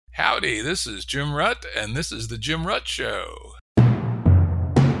Howdy, this is Jim Rutt, and this is The Jim Rutt Show.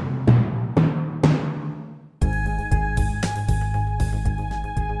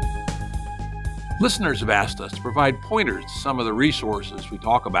 Listeners have asked us to provide pointers to some of the resources we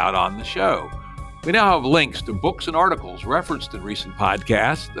talk about on the show. We now have links to books and articles referenced in recent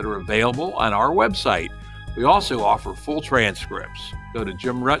podcasts that are available on our website. We also offer full transcripts. Go to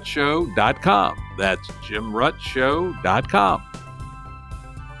jimruttshow.com. That's jimruttshow.com.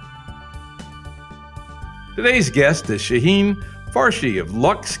 Today's guest is Shahin Farshchi of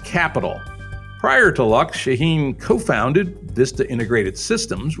Lux Capital. Prior to Lux, Shahin co-founded Vista Integrated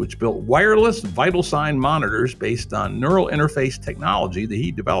Systems, which built wireless vital sign monitors based on neural interface technology that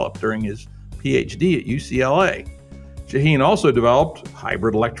he developed during his PhD at UCLA. Shahin also developed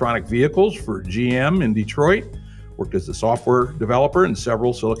hybrid electronic vehicles for GM in Detroit, worked as a software developer in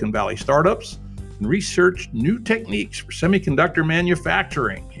several Silicon Valley startups, and researched new techniques for semiconductor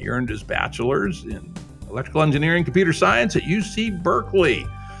manufacturing. He earned his bachelor's in electrical engineering, computer science at UC Berkeley.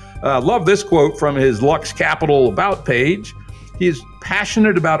 Love this quote from his Lux Capital About page. He is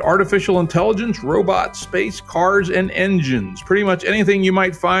passionate about artificial intelligence, robots, space, cars, and engines. Pretty much anything you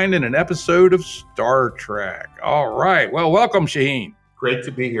might find in an episode of Star Trek. All right. Well, welcome, Shahin. Great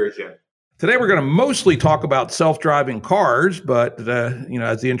to be here, Jim. Today, we're going to mostly talk about self-driving cars, but,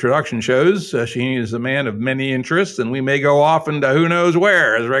 as the introduction shows, Shahin is a man of many interests, and we may go off into who knows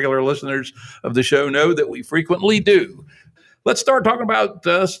where, as regular listeners of the show know that we frequently do. Let's start talking about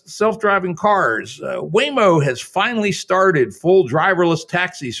self-driving cars. Waymo has finally started full driverless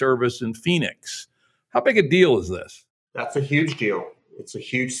taxi service in Phoenix. How big a deal is this? That's a huge deal. It's a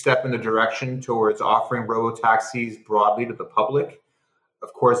huge step in the direction towards offering robo-taxis broadly to the public.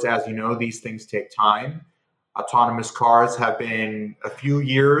 Of course, as you know, these things take time. Autonomous cars have been a few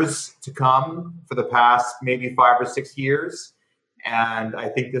years to come for the past maybe 5 or 6 years. And I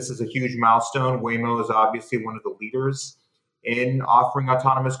think this is a huge milestone. Waymo is obviously one of the leaders in offering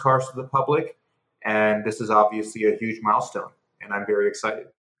autonomous cars to the public. And this is obviously a huge milestone. And I'm very excited.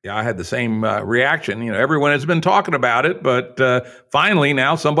 Yeah, I had the same reaction. Everyone has been talking about it, but finally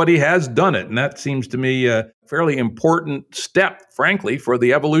now somebody has done it. And that seems to me a fairly important step, frankly, for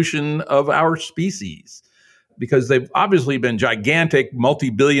the evolution of our species, because they've obviously been gigantic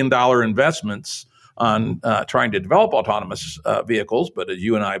multi-billion-dollar investments on trying to develop autonomous vehicles. But as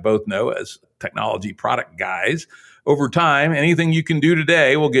you and I both know, as technology product guys, over time, anything you can do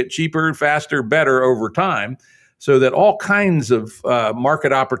today will get cheaper, faster, better over time, so that all kinds of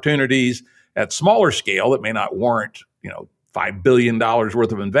market opportunities at smaller scale that may not warrant, $5 billion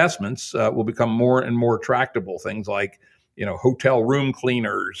worth of investments will become more and more tractable. Things like, hotel room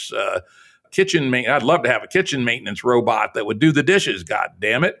cleaners, kitchen maintenance. I'd love to have a kitchen maintenance robot that would do the dishes. God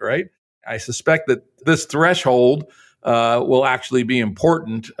damn it, right? I suspect that this threshold will actually be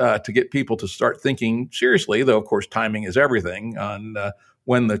important to get people to start thinking seriously, though, of course, timing is everything, on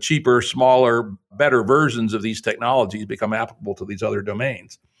when the cheaper, smaller, better versions of these technologies become applicable to these other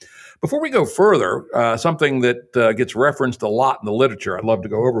domains. Before we go further, something that gets referenced a lot in the literature I'd love to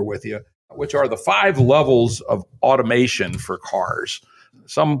go over with you, which are the 5 levels of automation for cars.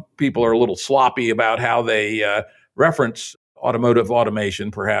 Some people are a little sloppy about how they reference automotive automation,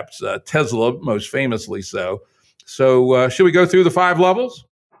 perhaps Tesla most famously so. So should we go through the 5 levels?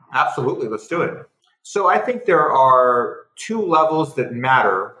 Absolutely. Let's do it. So I think there are 2 levels that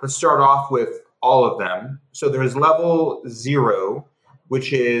matter. Let's start off with all of them. So there's level 0,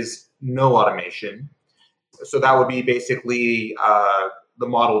 which is no automation. So that would be basically the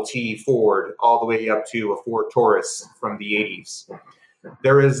Model T Ford all the way up to a Ford Taurus from the 80s.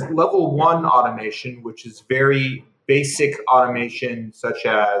 There is level 1 automation, which is very basic automation, such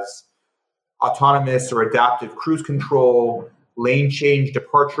as autonomous or adaptive cruise control, lane change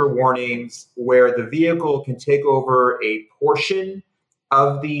departure warnings, where the vehicle can take over a portion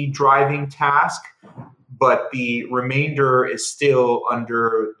of the driving task, but the remainder is still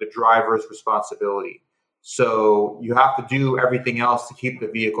under the driver's responsibility. So you have to do everything else to keep the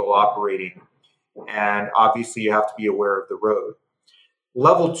vehicle operating. And obviously you have to be aware of the road.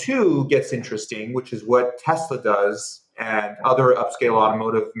 Level 2 gets interesting, which is what Tesla does and other upscale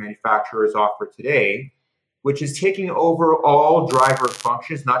automotive manufacturers offer today, which is taking over all driver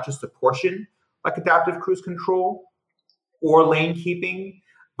functions, not just a portion, like adaptive cruise control or lane keeping,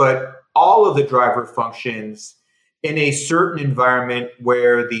 but all of the driver functions in a certain environment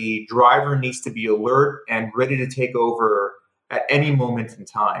where the driver needs to be alert and ready to take over at any moment in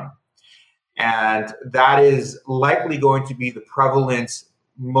time. And that is likely going to be the prevalent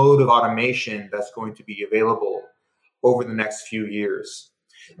mode of automation that's going to be available over the next few years.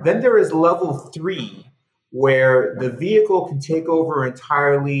 Then there is level 3, where the vehicle can take over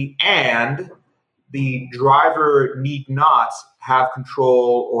entirely and the driver need not have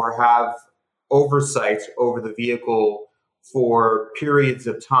control or have oversight over the vehicle for periods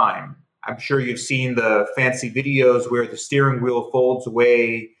of time. I'm sure you've seen the fancy videos where the steering wheel folds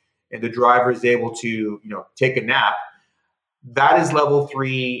away and the driver is able to, take a nap. That is level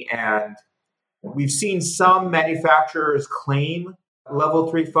 3, and we've seen some manufacturers claim level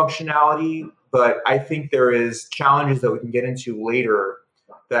 3 functionality, but I think there is challenges that we can get into later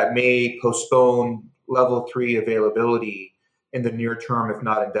that may postpone level 3 availability in the near term, if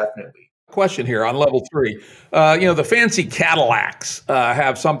not indefinitely. Question here on level 3. The fancy Cadillacs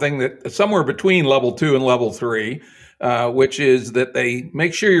have something that somewhere between level 2 and level 3, which is that they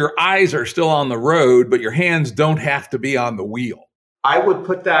make sure your eyes are still on the road, but your hands don't have to be on the wheel. I would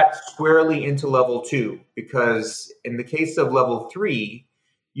put that squarely into level 2, because in the case of level 3,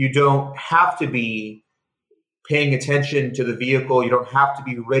 you don't have to be paying attention to the vehicle. You don't have to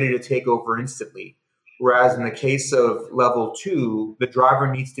be ready to take over instantly. Whereas in the case of level 2, the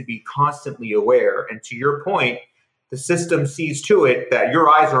driver needs to be constantly aware. And to your point, the system sees to it that your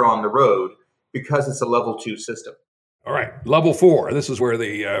eyes are on the road because it's a level 2 system. All right. Level 4. This is where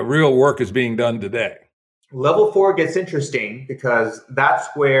the real work is being done today. Level 4 gets interesting because that's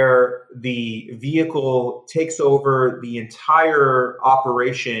where the vehicle takes over the entire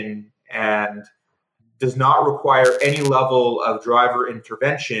operation and does not require any level of driver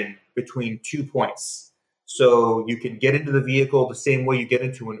intervention between 2 points. So you can get into the vehicle the same way you get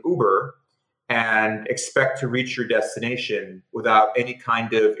into an Uber and expect to reach your destination without any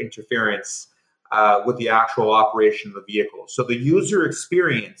kind of interference with the actual operation of the vehicle. So the user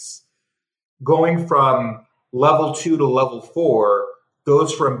experience going from level 2 to level 4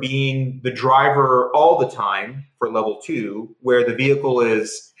 goes from being the driver all the time for level 2, where the vehicle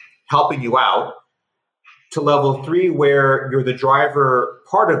is helping you out, to level 3, where you're the driver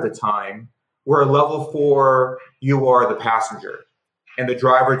part of the time, where level 4, you are the passenger and the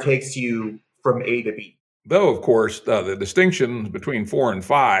driver takes you from A to B. Though, of course, the distinction between 4 and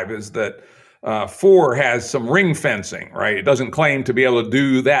 5 is that 4 has some ring fencing, right? It doesn't claim to be able to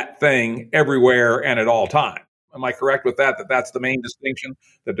do that thing everywhere and at all times. Am I correct with that? That's the main distinction,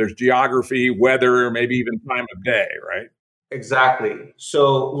 that there's geography, weather, maybe even time of day, right? Exactly.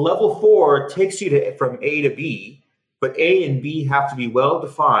 So level 4 takes you from A to B, but A and B have to be well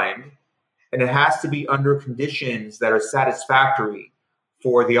defined, and it has to be under conditions that are satisfactory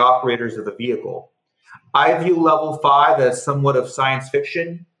for the operators of the vehicle. I view level 5 as somewhat of science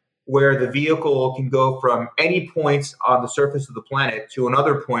fiction, where the vehicle can go from any point on the surface of the planet to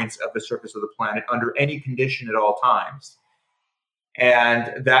another point of the surface of the planet under any condition at all times.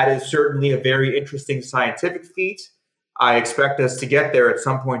 And that is certainly a very interesting scientific feat. I expect us to get there at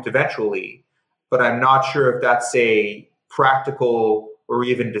some point eventually, but I'm not sure if that's a practical or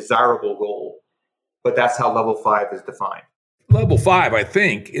even desirable goal. But that's how level 5 is defined. Level 5, I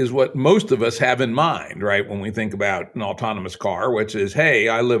think, is what most of us have in mind, right? When we think about an autonomous car, which is, hey,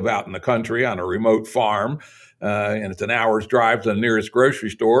 I live out in the country on a remote farm, and it's an hour's drive to the nearest grocery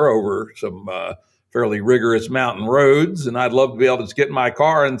store over some fairly rigorous mountain roads, and I'd love to be able to just get in my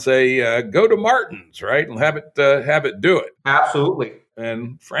car and say, go to Martin's, right, and have it do it. Absolutely.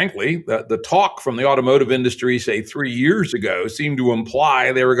 And frankly, the talk from the automotive industry, say 3 years ago, seemed to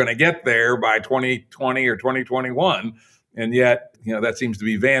imply they were going to get there by 2020 or 2021. And yet, that seems to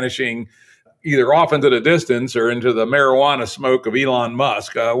be vanishing either off into the distance or into the marijuana smoke of Elon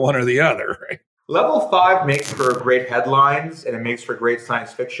Musk, one or the other. Right? Level 5 makes for great headlines and it makes for great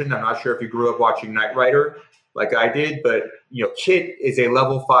science fiction. I'm not sure if you grew up watching Knight Rider like I did, but KITT is a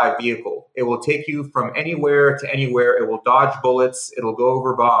level 5 vehicle. It will take you from anywhere to anywhere. It will dodge bullets. It'll go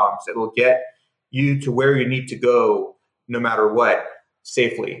over bombs. It will get you to where you need to go no matter what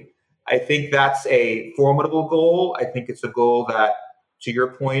safely. I think that's a formidable goal. I think it's a goal that, to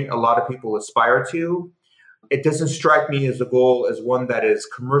your point, a lot of people aspire to. It doesn't strike me as a goal as one that is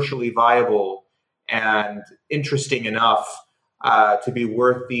commercially viable and interesting enough to be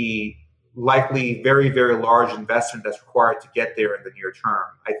worth the likely very, very large investment that's required to get there in the near term.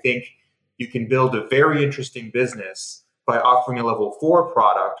 I think you can build a very interesting business by offering a level 4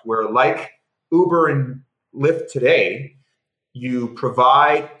 product where, like Uber and Lyft today, you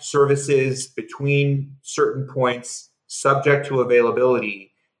provide services between certain points subject to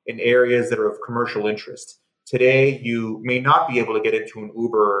availability in areas that are of commercial interest. Today, you may not be able to get into an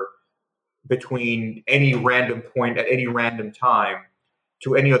Uber between any random point at any random time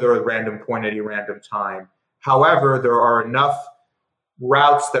to any other random point at any random time. However, there are enough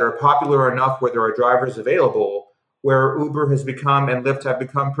routes that are popular enough where there are drivers available where Uber has become and Lyft have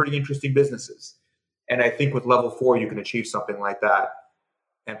become pretty interesting businesses. And I think with level 4, you can achieve something like that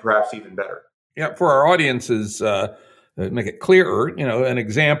and perhaps even better. Yeah, for our audiences, make it clearer, an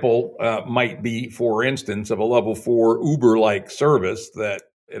example might be, for instance, of a level 4 Uber-like service that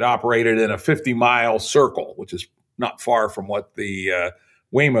it operated in a 50-mile circle, which is not far from what the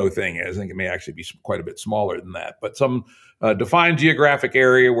Waymo thing is. I think it may actually be quite a bit smaller than that, but some defined geographic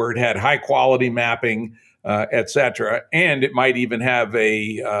area where it had high quality mapping, et cetera. And it might even have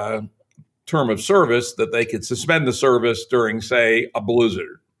a term of service that they could suspend the service during, say, a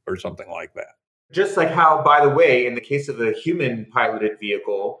blizzard or something like that. Just like how, by the way, in the case of a human piloted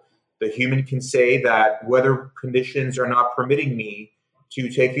vehicle, the human can say that weather conditions are not permitting me to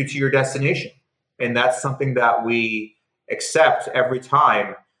take you to your destination. And that's something that we accept every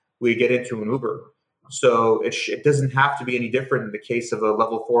time we get into an Uber. So it doesn't have to be any different in the case of a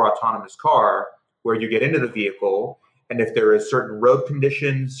level 4 autonomous car, where you get into the vehicle, and if there is certain road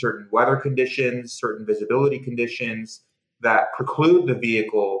conditions, certain weather conditions, certain visibility conditions that preclude the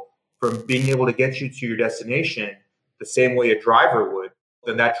vehicle from being able to get you to your destination the same way a driver would,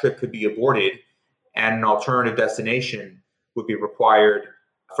 then that trip could be aborted and an alternative destination would be required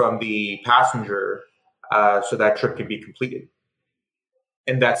from the passenger so that trip can be completed.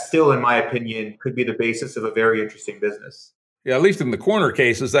 And that still, in my opinion, could be the basis of a very interesting business. Yeah, at least in the corner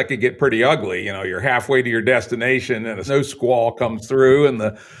cases, that could get pretty ugly. You're halfway to your destination and a snow squall comes through and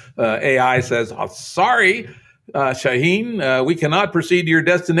the AI says, "Oh, sorry, Shahin, we cannot proceed to your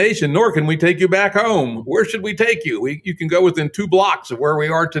destination, nor can we take you back home. Where should we take you? You can go within 2 blocks of where we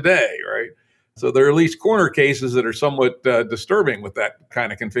are today," right? So there are at least corner cases that are somewhat disturbing with that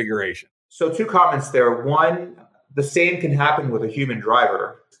kind of configuration. So 2 comments there. One, the same can happen with a human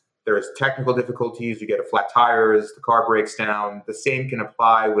driver. There's technical difficulties, you get flat tires, the car breaks down. The same can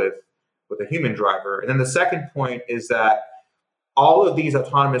apply with a human driver. And then the second point is that all of these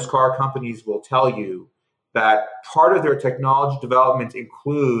autonomous car companies will tell you that part of their technology development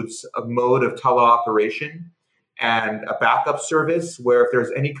includes a mode of teleoperation and a backup service where if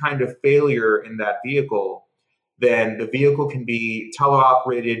there's any kind of failure in that vehicle, then the vehicle can be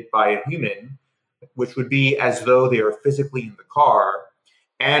teleoperated by a human, which would be as though they are physically in the car,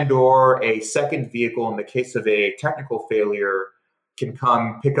 and or a second vehicle in the case of a technical failure can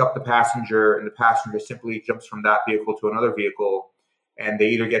come pick up the passenger, and the passenger simply jumps from that vehicle to another vehicle, and they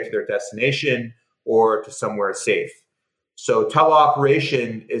either get to their destination or to somewhere safe. So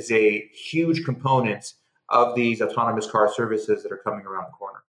teleoperation is a huge component of these autonomous car services that are coming around the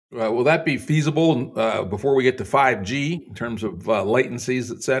corner. Will that be feasible before we get to 5G in terms of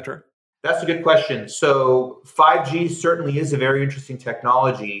latencies, et cetera? That's a good question. So 5G certainly is a very interesting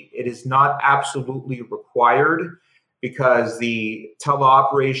technology. It is not absolutely required because the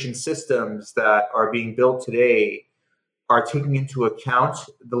teleoperation systems that are being built today are taking into account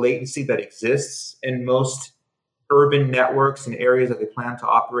the latency that exists in most urban networks and areas that they plan to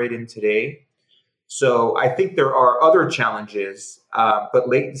operate in today. So I think there are other challenges, but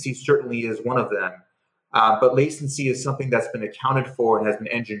latency certainly is one of them. But latency is something that's been accounted for and has been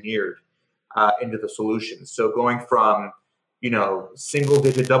engineered into the solution. So going from,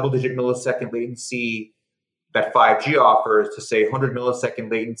 single-digit, double-digit millisecond latency that 5G offers to, say, 100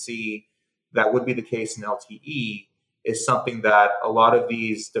 millisecond latency that would be the case in LTE is something that a lot of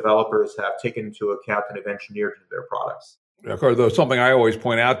these developers have taken into account and have engineered into their products. Of course, though, something I always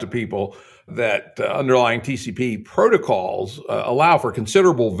point out to people that underlying TCP protocols allow for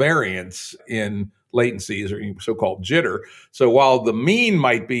considerable variance in latencies or so-called jitter. So while the mean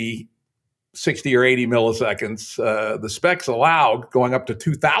might be 60 or 80 milliseconds, the specs allow going up to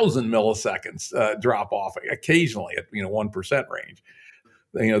 2,000 milliseconds drop off occasionally at 1% range.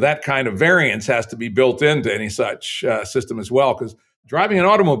 That kind of variance has to be built into any such system as well, because driving an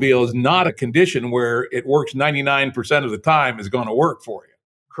automobile is not a condition where it works 99% of the time is going to work for you.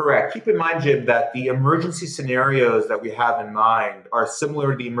 Correct. Keep in mind, Jim, that the emergency scenarios that we have in mind are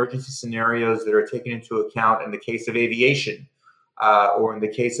similar to the emergency scenarios that are taken into account in the case of aviation or in the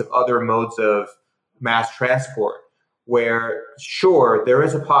case of other modes of mass transport, where, sure, there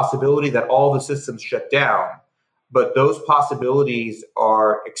is a possibility that all the systems shut down, but those possibilities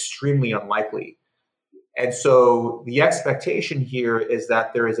are extremely unlikely. And so the expectation here is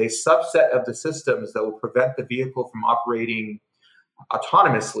that there is a subset of the systems that will prevent the vehicle from operating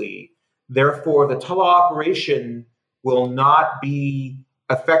autonomously. Therefore, the teleoperation will not be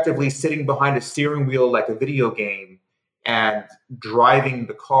effectively sitting behind a steering wheel like a video game and driving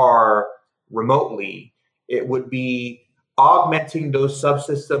the car remotely. It would be augmenting those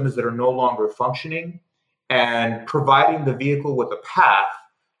subsystems that are no longer functioning and providing the vehicle with a path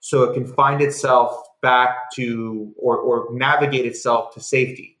so it can find itself back to or navigate itself to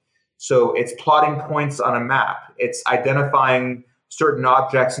safety. So it's plotting points on a map. It's identifying certain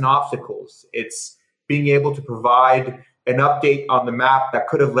objects and obstacles. It's being able to provide an update on the map that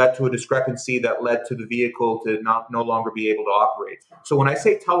could have led to a discrepancy that led to the vehicle to no longer be able to operate. So when I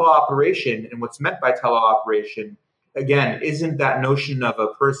say teleoperation, and what's meant by teleoperation, again, isn't that notion of a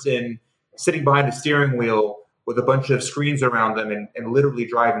person sitting behind a steering wheel with a bunch of screens around them and literally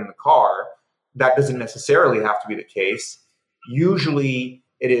driving the car. That doesn't necessarily have to be the case. Usually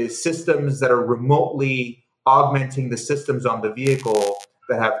it is systems that are remotely augmenting the systems on the vehicle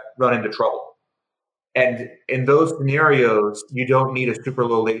that have run into trouble. And in those scenarios, you don't need a super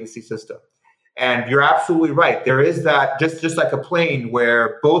low latency system. And you're absolutely right. There is that, just like a plane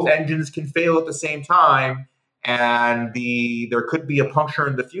where both engines can fail at the same time, and there could be a puncture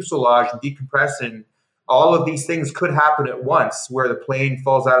in the fuselage and decompression. All of these things could happen at once where the plane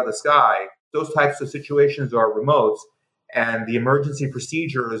falls out of the sky. Those types of situations are remote, and the emergency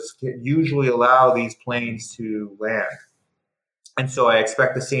procedures usually allow these planes to land. And so I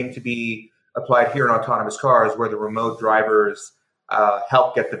expect the same to be applied here in autonomous cars, where the remote drivers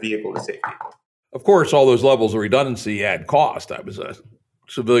help get the vehicle to safety. Of course, all those levels of redundancy add cost. I was a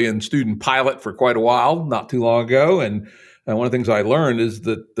civilian student pilot for quite a while, not too long ago, and one of the things I learned is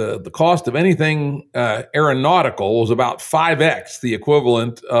that the cost of anything aeronautical was about 5x the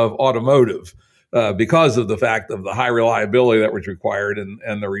equivalent of automotive because of the fact of the high reliability that was required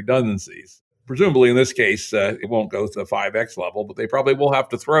and the redundancies. Presumably, in this case, it won't go to the 5x level, but they probably will have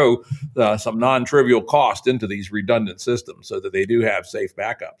to throw some non-trivial cost into these redundant systems so that they do have safe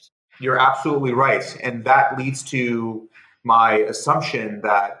backups. You're absolutely right. And that leads to my assumption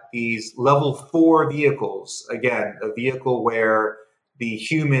that these level 4 vehicles, again, a vehicle where the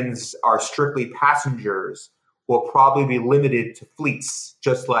humans are strictly passengers, will probably be limited to fleets,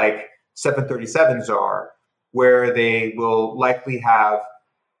 just like 737s are, where they will likely have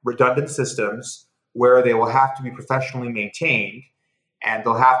redundant systems, where they will have to be professionally maintained, and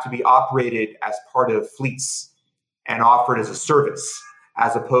they'll have to be operated as part of fleets and offered as a service,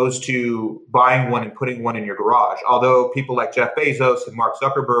 as opposed to buying one and putting one in your garage. Although people like Jeff Bezos and Mark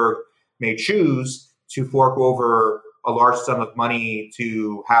Zuckerberg may choose to fork over a large sum of money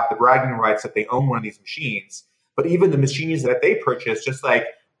to have the bragging rights that they own one of these machines. But even the machines that they purchase, just like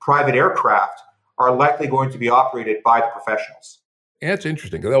private aircraft, are likely going to be operated by the professionals. Yeah, it's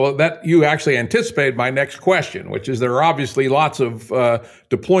interesting. Well, that you actually anticipated my next question, which is there are obviously lots of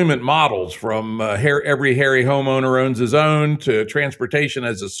deployment models, from every hairy homeowner owns his own, to transportation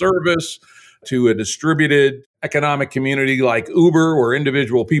as a service, to a distributed economic community like Uber, where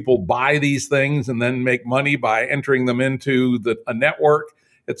individual people buy these things and then make money by entering them into a network,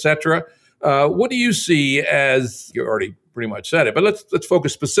 et cetera. What do you see as, you already pretty much said it, but let's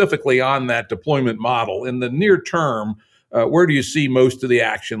focus specifically on that deployment model. In the near term, where do you see most of the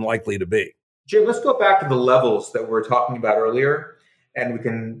action likely to be? Jim, let's go back to the levels that we were talking about earlier, and we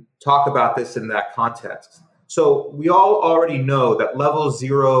can talk about this in that context. So we all already know that level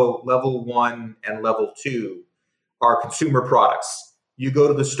 0, level 1, and level 2 are consumer products. You go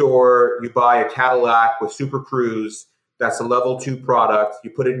to the store, you buy a Cadillac with Super Cruise, that's a level 2 product,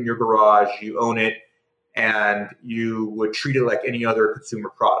 you put it in your garage, you own it, and you would treat it like any other consumer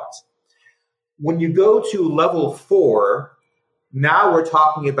product. When you go to level 4, now we're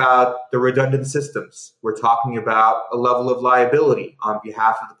talking about the redundant systems. We're talking about a level of liability on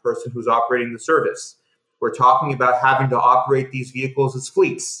behalf of the person who's operating the service. We're talking about having to operate these vehicles as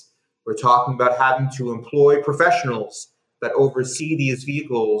fleets. We're talking about having to employ professionals that oversee these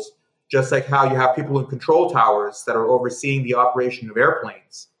vehicles, just like how you have people in control towers that are overseeing the operation of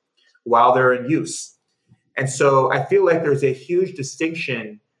airplanes while they're in use. And so I feel like there's a huge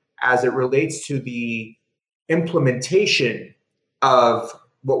distinction as it relates to the implementation of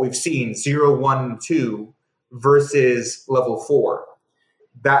what we've seen, 0, 1, and 2 versus level 4.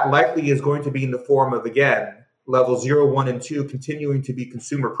 That likely is going to be in the form of, again, level 0, 1, and 2 continuing to be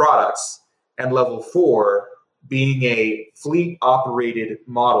consumer products, and level 4 being a fleet-operated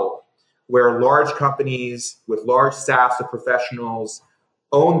model where large companies with large staffs of professionals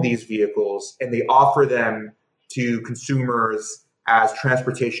own these vehicles and they offer them to consumers as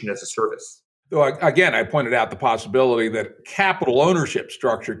transportation as a service. So again, I pointed out the possibility that capital ownership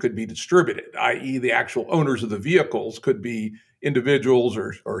structure could be distributed, i.e. the actual owners of the vehicles could be individuals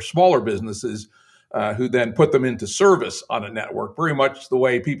or smaller businesses who then put them into service on a network, very much the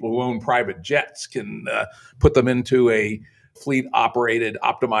way people who own private jets can put them into a fleet-operated,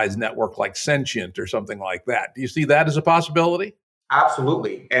 optimized network like Sentient or something like that. Do you see that as a possibility?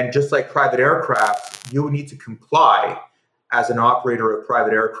 Absolutely. And just like private aircraft, you would need to comply as an operator of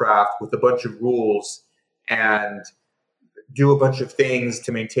private aircraft with a bunch of rules and do a bunch of things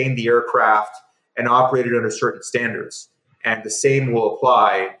to maintain the aircraft and operate it under certain standards. And the same will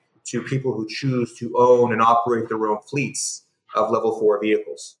apply to people who choose to own and operate their own fleets of level 4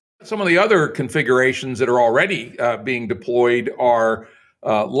 vehicles. Some of the other configurations that are already being deployed are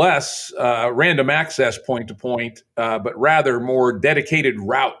less random access point to point, but rather more dedicated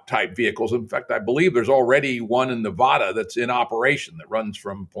route type vehicles. In fact, I believe there's already one in Nevada that's in operation that runs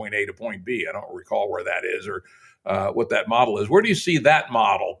from point A to point B. I don't recall where that is or what that model is. Where do you see that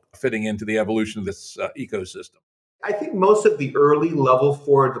model fitting into the evolution of this ecosystem? I think most of the early level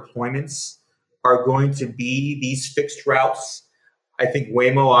 4 deployments are going to be these fixed routes. I think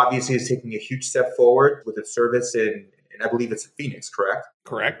Waymo obviously is taking a huge step forward with its service in I believe it's Phoenix, correct?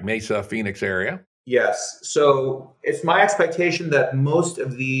 Correct. Mesa, Phoenix area. Yes. So it's my expectation that most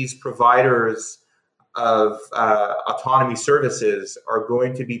of these providers of autonomy services are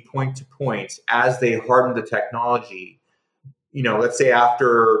going to be point to point as they harden the technology. Let's say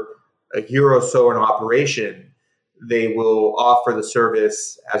after a year or so in operation, they will offer the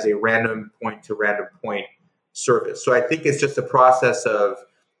service as a random point to random point service. So I think it's just a process of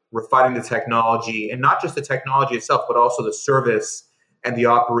refining the technology, and not just the technology itself, but also the service and the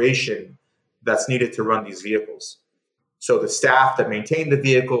operation that's needed to run these vehicles. So the staff that maintain the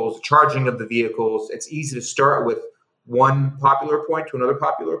vehicles, charging of the vehicles, it's easy to start with one popular point to another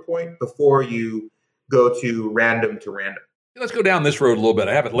popular point before you go to random to random. Let's go down this road a little bit.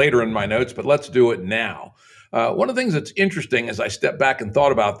 I have it later in my notes, but let's do it now. One of the things that's interesting as I stepped back and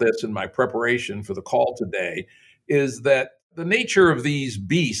thought about this in my preparation for the call today is that the nature of these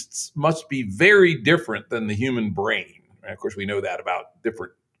beasts must be very different than the human brain. And of course, we know that about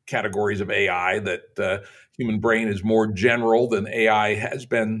different categories of AI, that the human brain is more general than AI has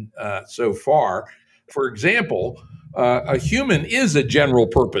been so far. For example, a human is a general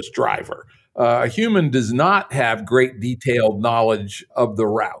purpose driver. A human does not have great detailed knowledge of the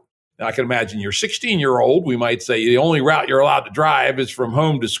route. Now, I can imagine your 16-year-old, we might say the only route you're allowed to drive is from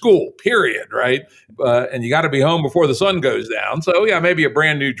home to school, period, right? And you got to be home before the sun goes down. So, yeah, maybe a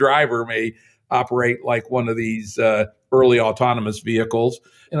brand new driver may operate like one of these early autonomous vehicles.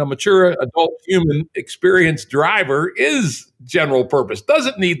 And a mature adult human experienced driver is general purpose,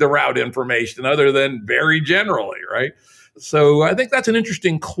 doesn't need the route information other than very generally, right? So I think that's an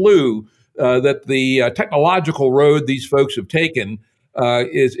interesting clue that the technological road these folks have taken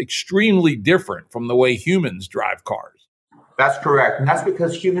is extremely different from the way humans drive cars. That's correct. And that's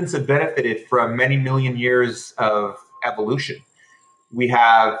because humans have benefited from many million years of evolution. We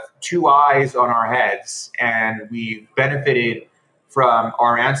have two eyes on our heads, and we've benefited from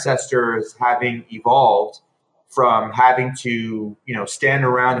our ancestors having evolved from having to, stand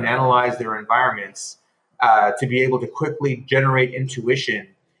around and analyze their environments to be able to quickly generate intuition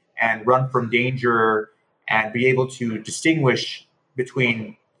and run from danger and be able to distinguish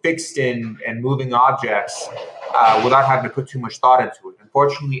between fixed and moving objects without having to put too much thought into it.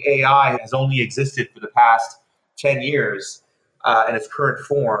 Unfortunately, AI has only existed for the past 10 years in its current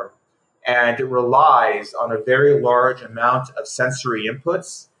form, and it relies on a very large amount of sensory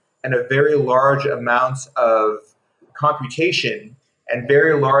inputs and a very large amount of computation and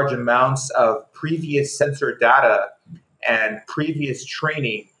very large amounts of previous sensor data and previous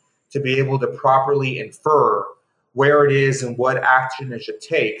training to be able to properly infer where it is and what action it should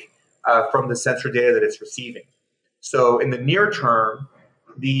take from the sensor data that it's receiving. So in the near term,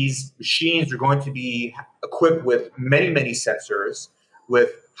 these machines are going to be equipped with many, many sensors,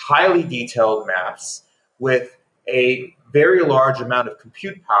 with highly detailed maps, with a very large amount of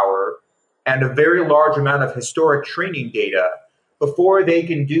compute power, and a very large amount of historic training data before they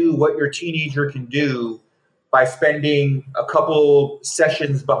can do what your teenager can do by spending a couple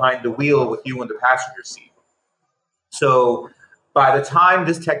sessions behind the wheel with you in the passenger seat. So by the time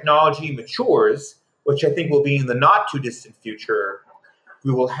this technology matures, which I think will be in the not too distant future,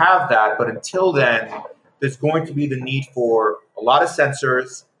 we will have that. But until then, there's going to be the need for a lot of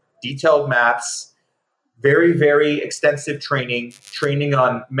sensors, detailed maps, very, very extensive training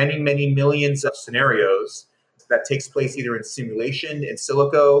on many, many millions of scenarios that takes place either in simulation, in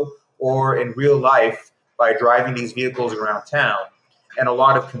silico, or in real life by driving these vehicles around town, and a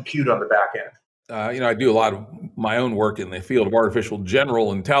lot of compute on the back end. I do a lot of my own work in the field of artificial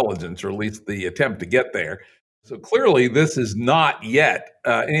general intelligence, or at least the attempt to get there. So clearly, this is not yet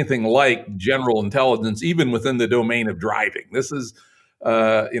anything like general intelligence, even within the domain of driving. This is,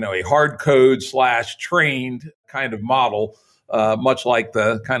 a hard code / trained kind of model, much like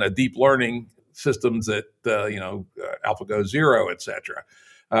the kind of deep learning systems that, AlphaGo Zero, et cetera,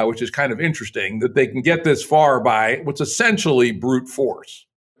 which is kind of interesting that they can get this far by what's essentially brute force.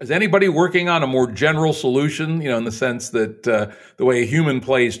 Is anybody working on a more general solution, in the sense that the way a human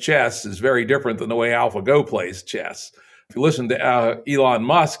plays chess is very different than the way AlphaGo plays chess? If you listen to Elon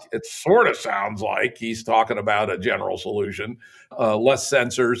Musk, it sort of sounds like he's talking about a general solution, less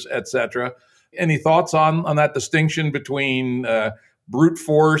sensors, et cetera. Any thoughts on that distinction between brute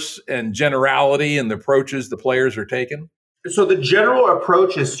force and generality and the approaches the players are taking? So the general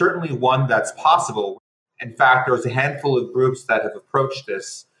approach is certainly one that's possible. In fact, there's a handful of groups that have approached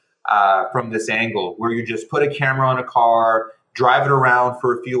this from this angle, where you just put a camera on a car, drive it around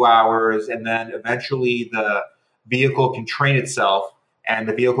for a few hours, and then eventually the vehicle can train itself and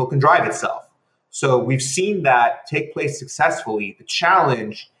the vehicle can drive itself. So we've seen that take place successfully. The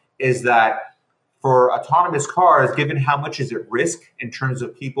challenge is that for autonomous cars, given how much is at risk in terms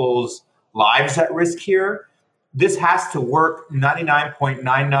of people's lives at risk here, this has to work 99.99999,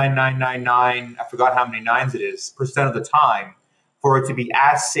 I forgot how many nines it is, percent of the time, for it to be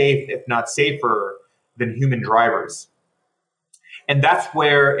as safe, if not safer, than human drivers. And that's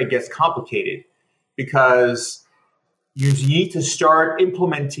where it gets complicated, because you need to start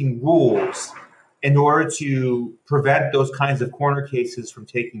implementing rules in order to prevent those kinds of corner cases from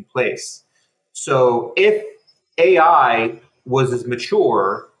taking place. So if AI was as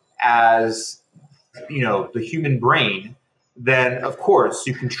mature as the human brain, then of course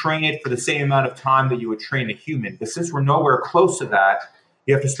you can train it for the same amount of time that you would train a human. But since we're nowhere close to that,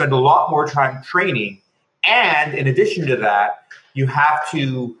 you have to spend a lot more time training. And in addition to that, you have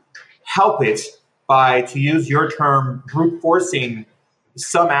to help it by, to use your term, brute forcing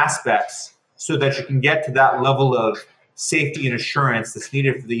some aspects so that you can get to that level of safety and assurance that's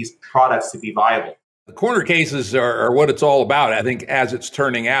needed for these products to be viable. The corner cases are what it's all about, I think, as it's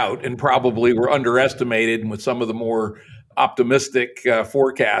turning out, and probably were underestimated with some of the more optimistic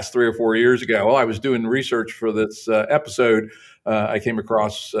forecasts 3 or 4 years ago. While I was doing research for this episode, I came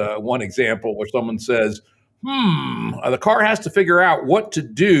across one example where someone says, the car has to figure out what to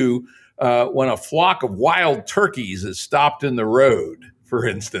do when a flock of wild turkeys is stopped in the road, for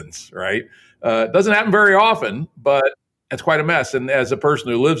instance, right? It doesn't happen very often, but it's quite a mess. And as a person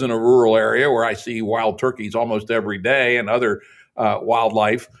who lives in a rural area where I see wild turkeys almost every day and other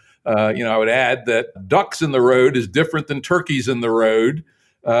wildlife, I would add that ducks in the road is different than turkeys in the road,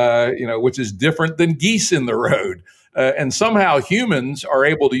 which is different than geese in the road. And somehow humans are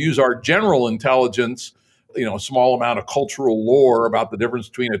able to use our general intelligence, a small amount of cultural lore about the difference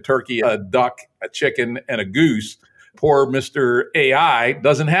between a turkey, a duck, a chicken, and a goose. Poor Mr. AI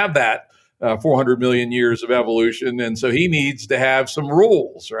doesn't have that 400 million years of evolution. And so he needs to have some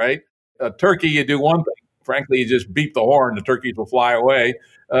rules, right? A turkey, you do one thing. Frankly, you just beep the horn, the turkeys will fly away.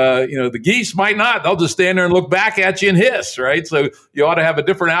 The geese might not. They'll just stand there and look back at you and hiss, right? So you ought to have a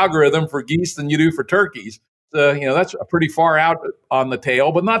different algorithm for geese than you do for turkeys. That's pretty far out on the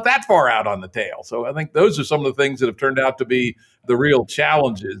tail, but not that far out on the tail. So I think those are some of the things that have turned out to be the real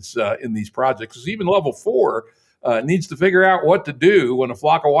challenges in these projects. Because even level 4 needs to figure out what to do when a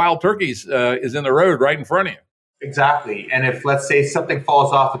flock of wild turkeys is in the road right in front of you. Exactly. And if, let's say, something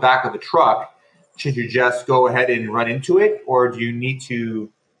falls off the back of a truck, should you just go ahead and run into it, or do you need to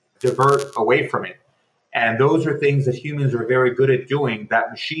divert away from it? And those are things that humans are very good at doing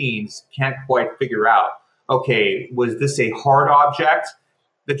that machines can't quite figure out. Okay, was this a hard object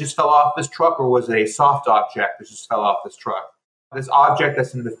that just fell off this truck, or was it a soft object that just fell off this truck? This object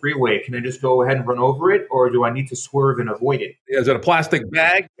that's in the freeway, can I just go ahead and run over it, or do I need to swerve and avoid it? Is it a plastic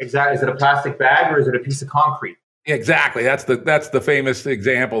bag? Exactly. Is it a plastic bag, or is it a piece of concrete? Exactly. That's the famous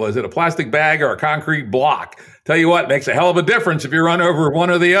example. Is it a plastic bag or a concrete block? Tell you what, makes a hell of a difference if you run over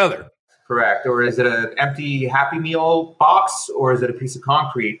one or the other. Correct. Or is it an empty Happy Meal box, or is it a piece of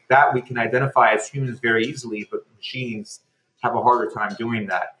concrete? That we can identify as humans very easily, but machines have a harder time doing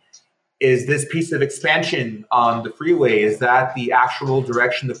that. Is this piece of expansion on the freeway, is that the actual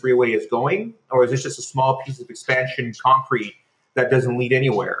direction the freeway is going? Or is this just a small piece of expansion concrete that doesn't lead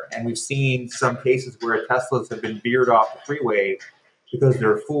anywhere? And we've seen some cases where Teslas have been veered off the freeway because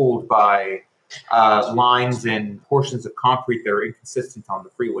they're fooled by lines and portions of concrete that are inconsistent on the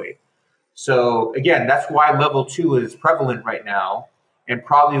freeway. So again, that's why level 2 is prevalent right now, and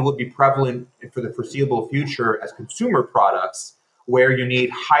probably will be prevalent for the foreseeable future as consumer products, where you need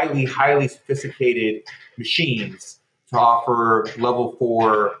highly, highly sophisticated machines to offer level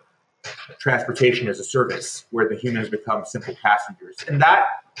 4 transportation as a service, where the humans become simple passengers. And that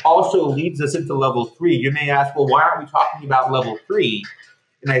also leads us into level 3. You may ask, well, why aren't we talking about level 3?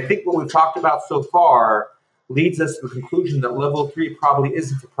 And I think what we've talked about so far leads us to the conclusion that level 3 probably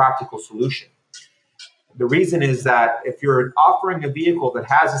isn't a practical solution. The reason is that if you're offering a vehicle that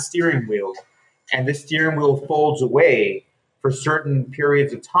has a steering wheel and this steering wheel folds away, for certain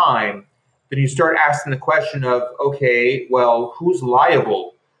periods of time, then you start asking the question of, okay, well, who's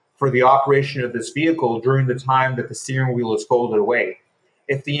liable for the operation of this vehicle during the time that the steering wheel is folded away?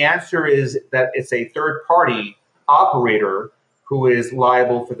 If the answer is that it's a third party operator who is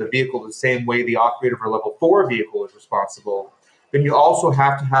liable for the vehicle the same way the operator of a level 4 vehicle is responsible, then you also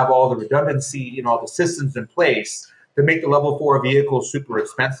have to have all the redundancy and all the systems in place to make the level 4 vehicle super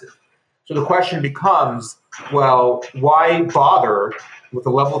expensive. So the question becomes, well, why bother with a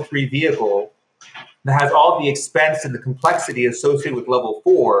level 3 vehicle that has all the expense and the complexity associated with level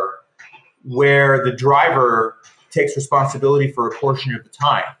 4, where the driver takes responsibility for a portion of the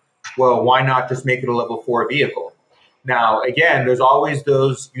time? Well, why not just make it a level 4 vehicle? Now, again, there's always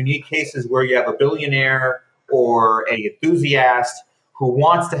those unique cases where you have a billionaire or an enthusiast who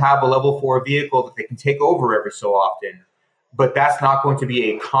wants to have a level 4 vehicle that they can take over every so often, but that's not going to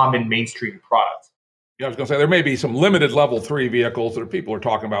be a common mainstream product. Yeah, I was going to say there may be some limited level 3 vehicles that people are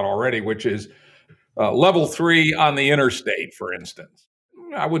talking about already, which is level 3 on the interstate, for instance.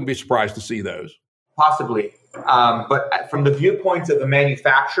 I wouldn't be surprised to see those. Possibly. But from the viewpoint of the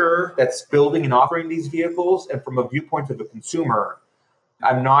manufacturer that's building and offering these vehicles, and from a viewpoint of the consumer,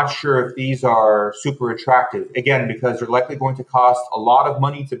 I'm not sure if these are super attractive. Again, because they're likely going to cost a lot of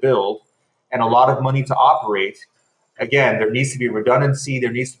money to build and a lot of money to operate. Again, there needs to be redundancy.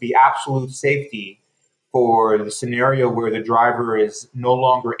 There needs to be absolute safety for the scenario where the driver is no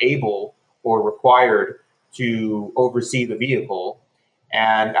longer able or required to oversee the vehicle.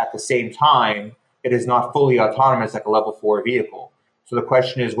 And at the same time, it is not fully autonomous like a level 4 vehicle. So the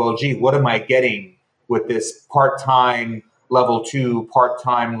question is, well, gee, what am I getting with this part-time level 2,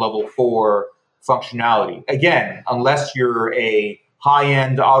 part-time level 4 functionality? Again, unless you're a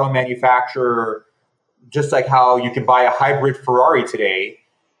high-end auto manufacturer, just like how you can buy a hybrid Ferrari today,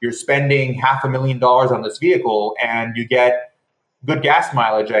 you're spending $500,000 on this vehicle and you get good gas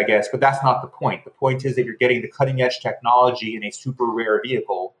mileage, I guess, but that's not the point. The point is that you're getting the cutting-edge technology in a super rare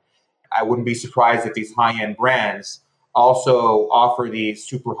vehicle. I wouldn't be surprised if these high-end brands also offer these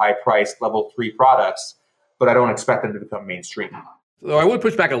super high-priced level 3 products, but I don't expect them to become mainstream. Though I would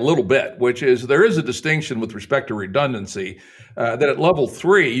push back a little bit, which is there is a distinction with respect to redundancy, that at level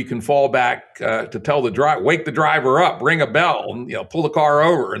 3, you can fall back to tell the driver, wake the driver up, ring a bell, and pull the car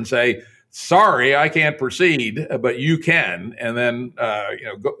over and say, sorry, I can't proceed, but you can, and then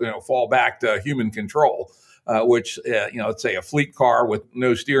fall back to human control. Which let's say a fleet car with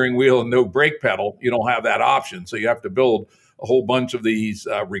no steering wheel and no brake pedal, you don't have that option. So you have to build a whole bunch of these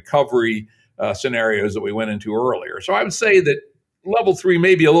recovery scenarios that we went into earlier. So I would say that level 3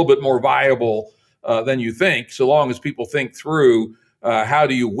 may be a little bit more viable than you think, so long as people think through how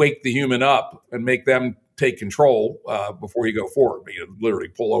do you wake the human up and make them take control before you go forward. But you literally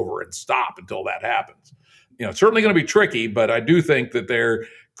pull over and stop until that happens. It's certainly going to be tricky, but I do think that there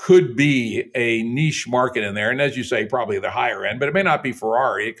could be a niche market in there. And as you say, probably the higher end, but it may not be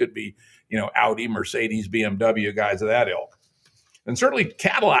Ferrari. It could be, Audi, Mercedes, BMW, guys of that ilk. And certainly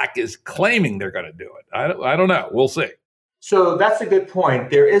Cadillac is claiming they're going to do it. I don't know. We'll see. So that's a good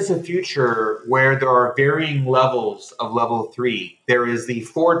point. There is a future where there are varying levels of level 3. There is the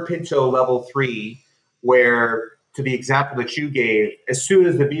Ford Pinto level 3, where, to the example that you gave, as soon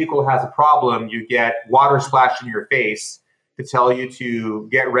as the vehicle has a problem, you get water splashed in your face to tell you to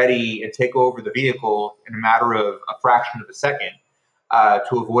get ready and take over the vehicle in a matter of a fraction of a second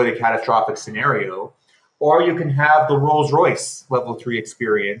to avoid a catastrophic scenario. Or you can have the Rolls-Royce level 3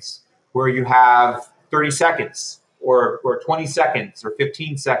 experience where you have 30 seconds or 20 seconds or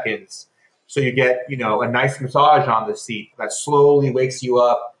 15 seconds. So you get, a nice massage on the seat that slowly wakes you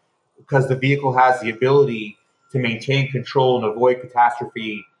up because the vehicle has the ability to maintain control and avoid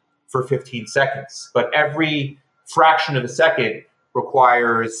catastrophe for 15 seconds. But every fraction of a second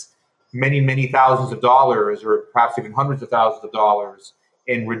requires many, many thousands of dollars, or perhaps even hundreds of thousands of dollars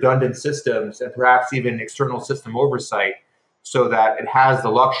in redundant systems and perhaps even external system oversight, so that it has the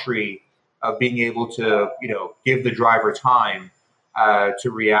luxury of being able to, give the driver time to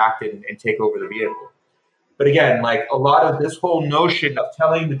react and take over the vehicle. But again, like a lot of this whole notion of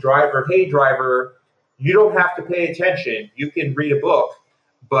telling the driver, hey, driver, you don't have to pay attention. You can read a book,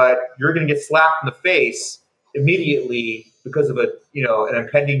 but you're going to get slapped in the face immediately because of an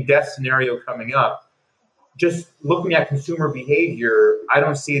impending death scenario coming up. Just looking at consumer behavior, I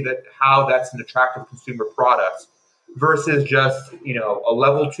don't see how that's an attractive consumer product versus just, a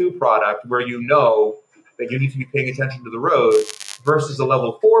level 2 product where that you need to be paying attention to the road versus a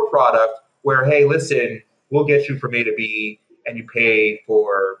level 4 product where, hey, listen, we'll get you from A to B and you pay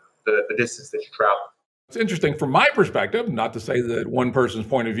for the distance that you travel. It's interesting from my perspective, not to say that one person's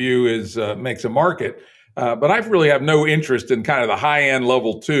point of view makes a market. But I really have no interest in kind of the high end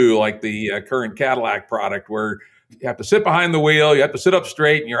level two, like the current Cadillac product, where you have to sit behind the wheel, you have to sit up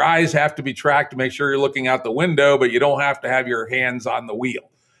straight, and your eyes have to be tracked to make sure you're looking out the window, but you don't have to have your hands on the wheel.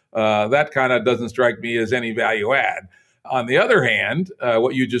 That kind of doesn't strike me as any value add. On the other hand,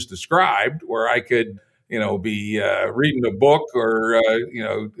 what you just described, where I could, be reading a book or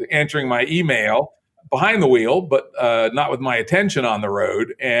answering my email behind the wheel, but not with my attention on the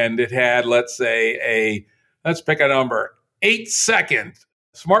road, and it had, let's pick a number, 8 seconds,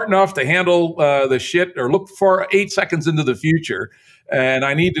 smart enough to handle the shit or look for 8 seconds into the future. And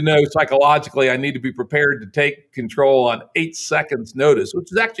I need to know psychologically, I need to be prepared to take control on 8 seconds notice,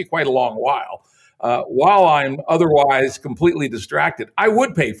 which is actually quite a long while I'm otherwise completely distracted. I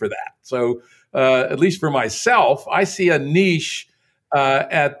would pay for that. So at least for myself, I see a niche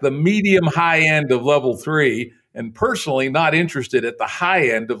at the medium high end of level three, and personally not interested at the high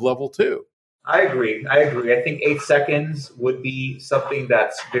end of level two. I agree. I think 8 seconds would be something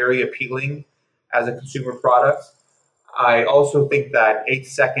that's very appealing as a consumer product. I also think that 8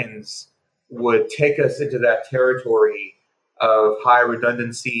 seconds would take us into that territory of high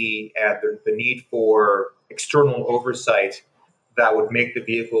redundancy and the need for external oversight that would make the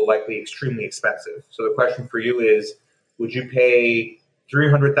vehicle likely extremely expensive. So the question for you is, would you pay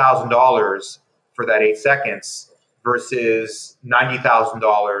 $300,000 for that 8 seconds versus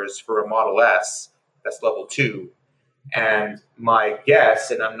 $90,000 for a Model S that's level two? And my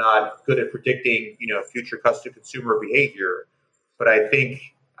guess, and I'm not good at predicting, future consumer behavior, but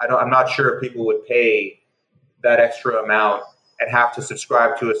I'm not sure if people would pay that extra amount and have to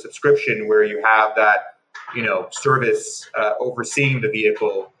subscribe to a subscription where you have that, service overseeing the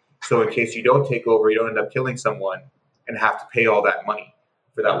vehicle. So in case you don't take over, you don't end up killing someone and have to pay all that money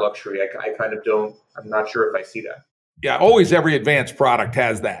for that luxury. I'm not sure if I see that. Yeah, always every advanced product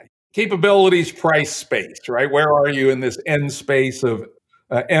has that. Capabilities, price, space, right? Where are you in this N space of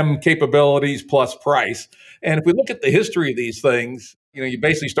M capabilities plus price? And if we look at the history of these things, you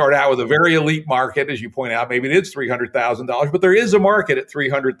basically start out with a very elite market, as you point out. Maybe it is $300,000, but there is a market at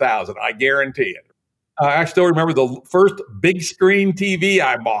 $300,000. I guarantee it. I still remember the first big screen TV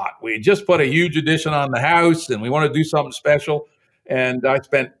I bought. We had just put a huge addition on the house, and we wanted to do something special. And I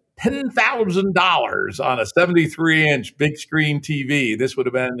spent $10,000 on a 73-inch big screen TV. This would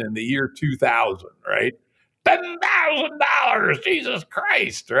have been in the year 2000, right? $10,000, Jesus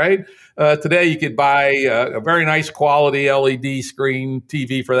Christ, right? Today you could buy a very nice quality LED screen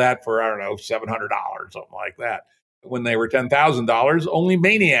TV for that for, I don't know, $700, something like that. When they were $10,000, only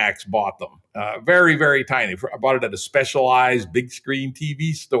maniacs bought them. Very, very tiny. I bought it at a specialized big screen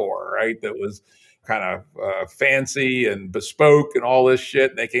TV store, right? That was kind of fancy and bespoke and all this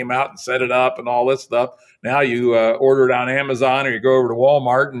shit. And they came out and set it up and all this stuff. Now you order it on Amazon or you go over to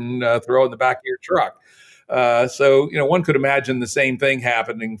Walmart and throw it in the back of your truck. So one could imagine the same thing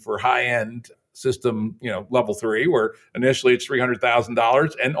happening for high-end system, level three, where initially it's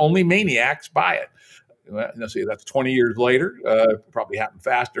 $300,000 and only maniacs buy it. See, that's 20 years later. Probably happen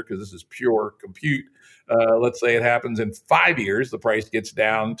faster because this is pure compute. Let's say it happens in 5 years, the price gets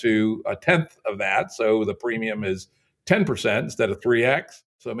down to a tenth of that. So the premium is 10% instead of 3x.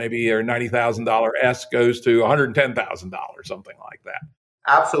 So maybe your $90,000 S goes to $110,000, something like that.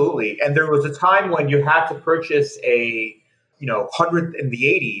 Absolutely. And there was a time when you had to purchase a, 100 in the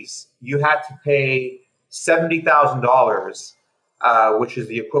 80s, you had to pay $70,000, which is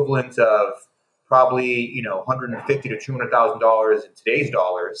the equivalent of probably, $150,000 to $200,000 in today's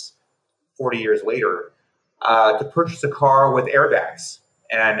dollars, 40 years later, to purchase a car with airbags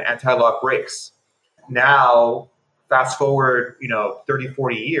and anti-lock brakes. Now, fast forward, 30,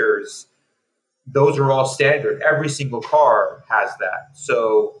 40 years, those are all standard. Every single car has that.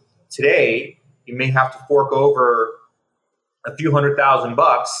 So today, you may have to fork over a few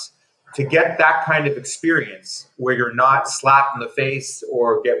 $100,000 to get that kind of experience where you're not slapped in the face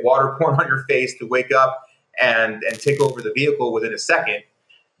or get water poured on your face to wake up and take over the vehicle within a second.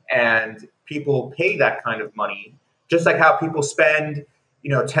 And people pay that kind of money, just like how people spend,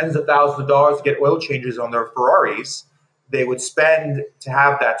 tens of thousands of dollars to get oil changes on their Ferraris. They would spend to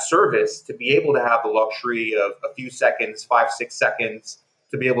have that service, to be able to have the luxury of a few seconds, 5-6 seconds,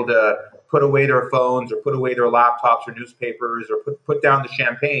 to be able to put away their phones or put away their laptops or newspapers or put down the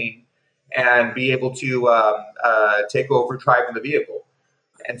champagne and be able to take over driving the vehicle.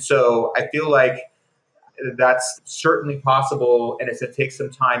 And so I feel like that's certainly possible, and it's going to take some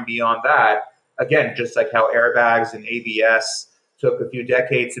time beyond that. Again, just like how airbags and ABS took a few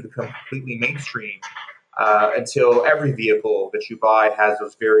decades to become completely mainstream, until every vehicle that you buy has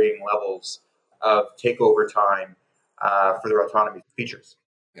those varying levels of takeover time for their autonomy features.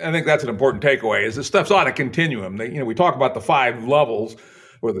 I think that's an important takeaway is this stuff's on a continuum. We talk about the 5 levels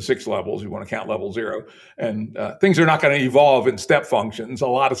or the 6 levels, you want to count level 0, and things are not going to evolve in step functions. A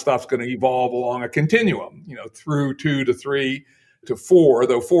lot of stuff's going to evolve along a continuum, through 2 to 3 to 4,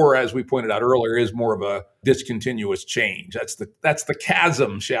 though 4, as we pointed out earlier, is more of a discontinuous change. That's the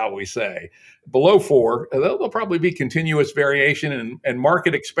chasm, shall we say. Below 4, there'll probably be continuous variation and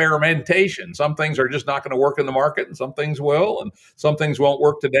market experimentation. Some things are just not going to work in the market, and some things will, and some things won't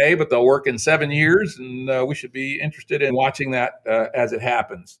work today, but they'll work in 7 years, and we should be interested in watching that as it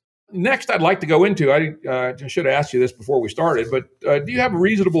happens. Next, I'd like to go into, I should have asked you this before we started, but do you have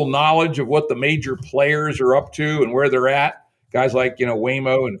reasonable knowledge of what the major players are up to and where they're at? Guys like,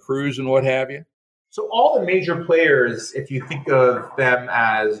 Waymo and Cruise and what have you? So all the major players, if you think of them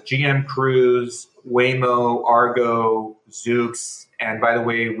as GM Cruise, Waymo, Argo, Zoox, and by the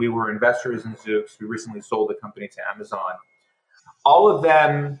way, we were investors in Zoox. We recently sold the company to Amazon. All of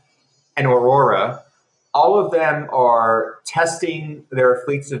them, and Aurora, all of them are testing their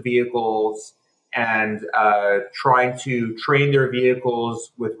fleets of vehicles and trying to train their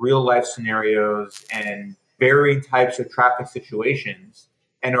vehicles with real life scenarios and varying types of traffic situations,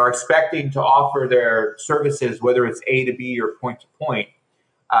 and are expecting to offer their services, whether it's A to B or point to point,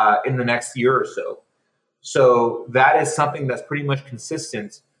 in the next year or so. So that is something that's pretty much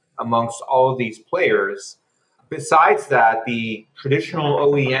consistent amongst all of these players. Besides that, the traditional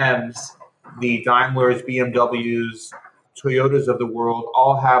OEMs, the Daimlers, BMWs, Toyotas of the world,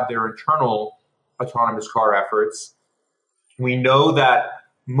 all have their internal autonomous car efforts. We know that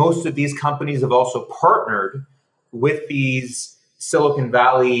most of these companies have also partnered with these Silicon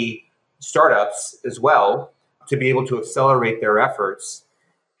Valley startups as well to be able to accelerate their efforts.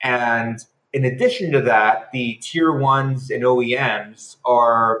 And in addition to that, the tier ones and OEMs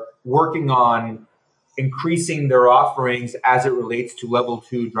are working on increasing their offerings as it relates to level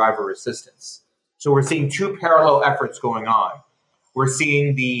 2 driver assistance. So we're seeing 2 parallel efforts going on. We're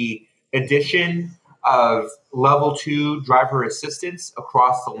seeing the addition of level 2 driver assistance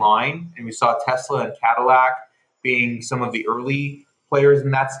across the line. And we saw Tesla and Cadillac being some of the early players in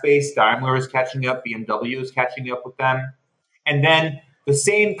that space. Daimler is catching up, BMW is catching up with them. And then the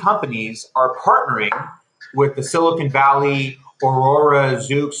same companies are partnering with the Silicon Valley, Aurora,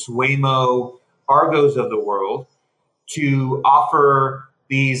 Zoox, Waymo, Argos of the world to offer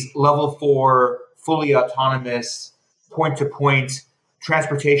these level 4 fully autonomous point-to-point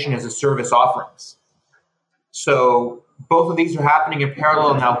transportation as a service offerings. So both of these are happening in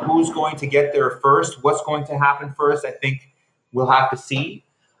parallel. Now, who's going to get there first? What's going to happen first? I think we'll have to see.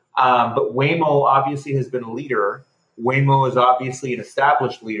 But Waymo obviously has been a leader. Waymo is obviously an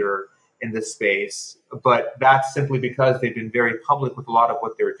established leader in this space, but that's simply because they've been very public with a lot of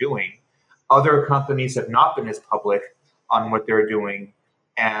what they're doing. Other companies have not been as public on what they're doing.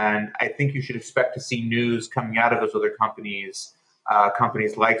 And I think you should expect to see news coming out of those other companies,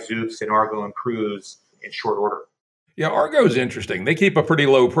 companies like Zoox and Argo and Cruise, in short order. Yeah, Argo is interesting. They keep a pretty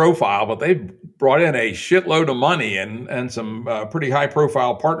low profile, but they've brought in a shitload of money and some pretty high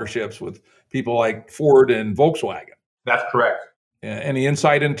profile partnerships with people like Ford and Volkswagen. That's correct. Any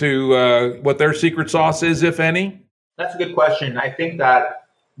insight into what their secret sauce is, if any? That's a good question. I think that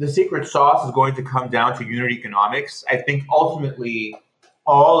the secret sauce is going to come down to unit economics. I think ultimately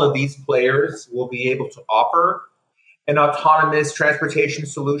all of these players will be able to offer an autonomous transportation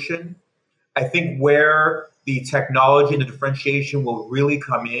solution. I think where the technology and the differentiation will really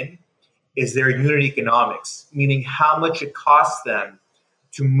come in is their unit economics, meaning how much it costs them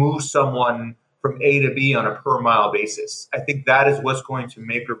to move someone from A to B on a per mile basis. I think that is what's going to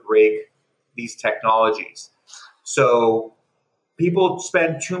make or break these technologies. So people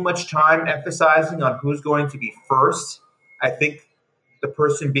spend too much time emphasizing on who's going to be first. I think the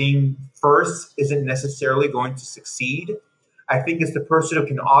person being first isn't necessarily going to succeed. I think it's the person who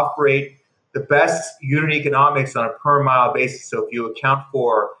can operate the best unit economics on a per mile basis. So if you account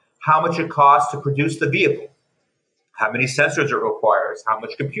for how much it costs to produce the vehicle, how many sensors it requires, how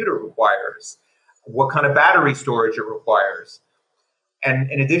much computer it requires, what kind of battery storage it requires, and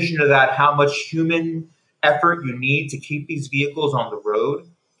in addition to that, how much human effort you need to keep these vehicles on the road,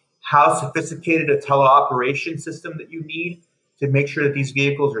 how sophisticated a teleoperation system that you need to make sure that these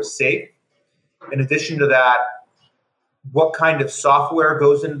vehicles are safe. In addition to that, what kind of software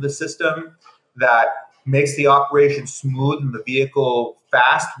goes into the system that makes the operation smooth and the vehicle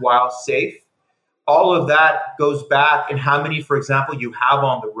fast while safe. All of that goes back, and how many, for example, you have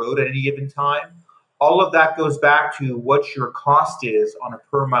on the road at any given time. All of that goes back to what your cost is on a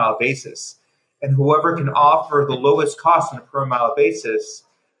per mile basis. And whoever can offer the lowest cost on a per mile basis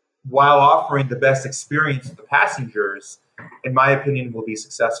while offering the best experience to the passengers in my opinion, will be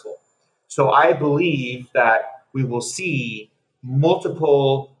successful. So I believe that we will see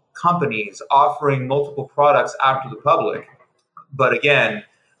multiple companies offering multiple products out to the public. But again,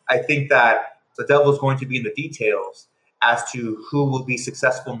 I think that the devil is going to be in the details as to who will be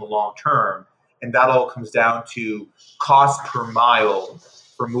successful in the long term. And that all comes down to cost per mile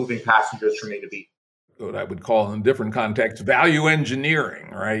for moving passengers from A to B. What I would call in different contexts, value engineering,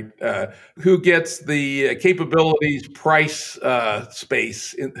 right? Who gets the capabilities, price,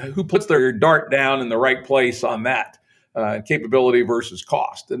 space, who puts their dart down in the right place on that capability versus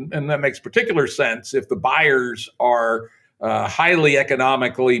cost. And that makes particular sense if the buyers are highly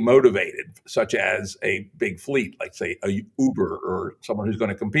economically motivated, such as a big fleet, like say a Uber or someone who's going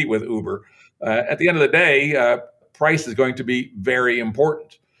to compete with Uber. At the end of the day, price is going to be very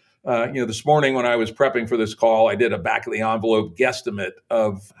important. This morning when I was prepping for this call, I did a back of the envelope guesstimate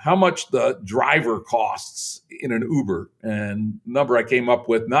of how much the driver costs in an Uber. And the number I came up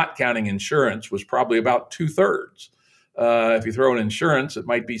with, not counting insurance, was probably about 2/3. If you throw in insurance, it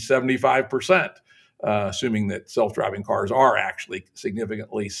might be 75%, assuming that self-driving cars are actually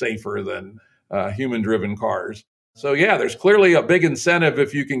significantly safer than human-driven cars. So yeah, there's clearly a big incentive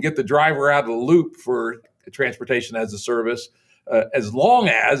if you can get the driver out of the loop for transportation as a service, as long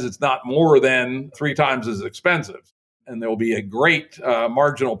as it's not more than 3 times as expensive. And there will be a great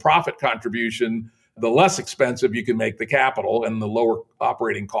marginal profit contribution the less expensive you can make the capital and the lower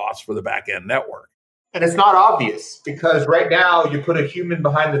operating costs for the back end network. And it's not obvious because right now you put a human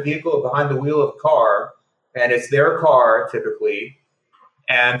behind the vehicle, behind the wheel of a car, and it's their car typically,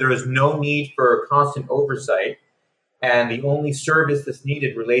 and there is no need for constant oversight. And the only service that's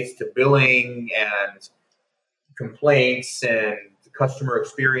needed relates to billing and complaints and customer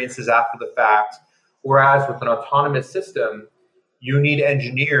experiences after the fact. Whereas with an autonomous system, you need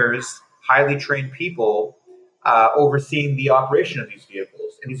engineers, highly trained people overseeing the operation of these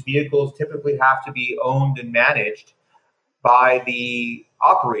vehicles. And these vehicles typically have to be owned and managed by the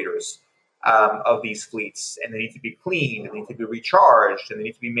operators of these fleets. And they need to be cleaned, and they need to be recharged, and they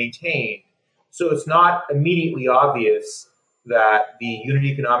need to be maintained. So it's not immediately obvious that the unit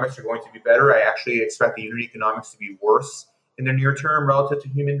economics are going to be better. I actually expect the unit economics to be worse in the near term relative to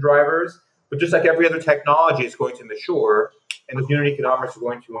human drivers. But just like every other technology, it's going to mature, and the unit economics are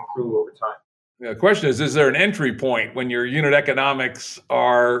going to improve over time. The question is there an entry point when your unit economics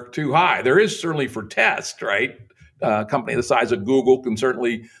are too high? There is certainly for test, right? A company the size of Google can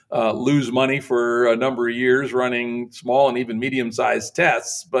certainly lose money for a number of years running small and even medium-sized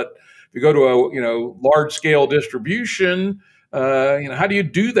tests. But if you go to a large-scale distribution, how do you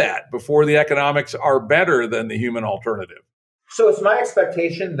do that before the economics are better than the human alternative? So it's my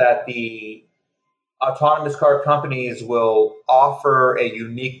expectation that the autonomous car companies will offer a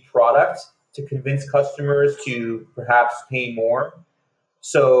unique product to convince customers to perhaps pay more.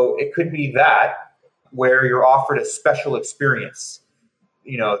 So it could be that where you're offered a special experience.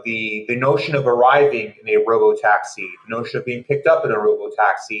 The notion of arriving in a robo-taxi, the notion of being picked up in a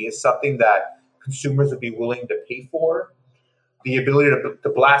robo-taxi is something that consumers would be willing to pay for. The ability to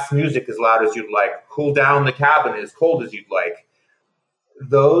blast music as loud as you'd like, cool down the cabin as cold as you'd like.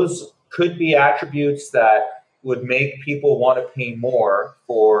 Those could be attributes that would make people want to pay more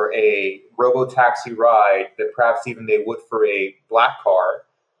for a robo-taxi ride than perhaps even they would for a black car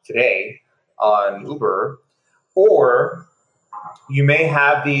today on Uber. Or you may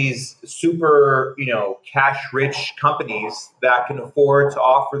have these super, cash-rich companies that can afford to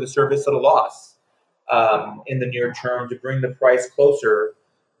offer the service at a loss in the near term to bring the price closer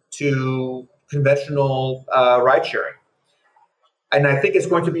to conventional ride-sharing. And I think it's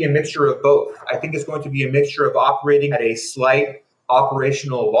going to be a mixture of both. I think it's going to be a mixture of operating at a slight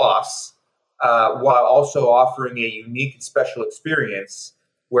operational loss while also offering a unique and special experience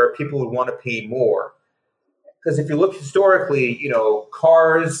where people would want to pay more. Because if you look historically,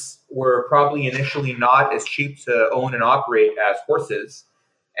 cars were probably initially not as cheap to own and operate as horses.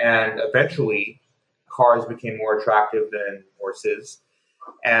 And eventually, cars became more attractive than horses.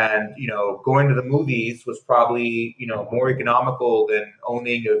 And, going to the movies was probably, more economical than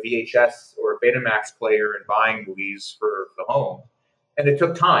owning a VHS or a Betamax player and buying movies for the home. And it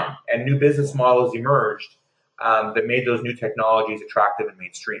took time, and new business models emerged that made those new technologies attractive and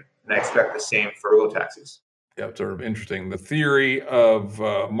mainstream. And I expect the same for robotaxis. Yeah, it's sort of interesting. The theory of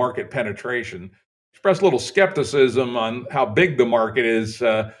market penetration expressed a little skepticism on how big the market is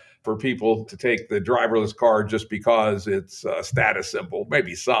for people to take the driverless car just because it's a status symbol.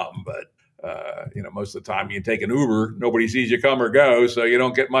 Maybe some, but most of the time you take an Uber, nobody sees you come or go, so you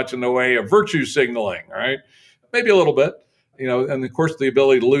don't get much in the way of virtue signaling, right? Maybe a little bit, and of course the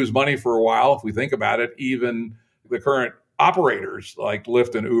ability to lose money for a while. If we think about it, even the current operators like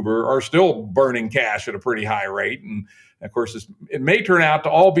Lyft and Uber are still burning cash at a pretty high rate. And of course, it may turn out to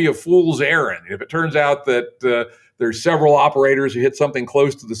all be a fool's errand. If it turns out that there's several operators who hit something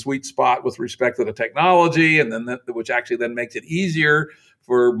close to the sweet spot with respect to the technology, and then which actually then makes it easier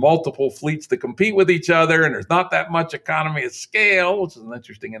for multiple fleets to compete with each other, and there's not that much economy of scale, which is an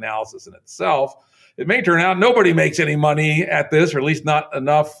interesting analysis in itself. It may turn out nobody makes any money at this, or at least not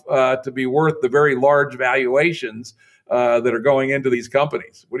enough to be worth the very large valuations that are going into these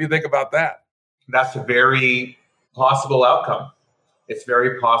companies. What do you think about that? That's a very possible outcome. It's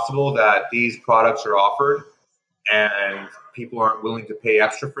very possible that these products are offered and people aren't willing to pay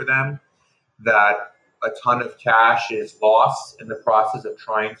extra for them, that a ton of cash is lost in the process of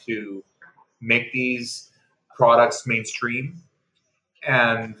trying to make these products mainstream,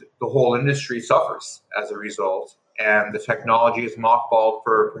 and the whole industry suffers as a result. And the technology is mothballed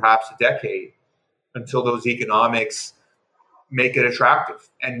for perhaps a decade until those economics make it attractive.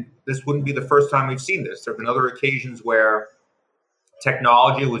 And this wouldn't be the first time we've seen this. There have been other occasions where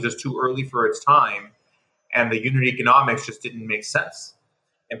technology was just too early for its time and the unit economics just didn't make sense.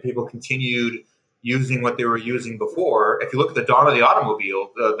 And people continued using what they were using before. If you look at the dawn of the automobile,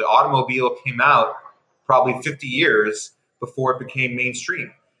 the automobile came out probably 50 years before it became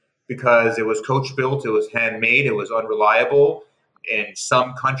mainstream because it was coach built, it was handmade, it was unreliable. In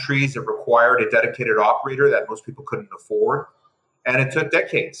some countries, it required a dedicated operator that most people couldn't afford. And it took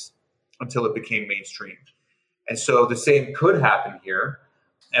decades until it became mainstream. And so the same could happen here,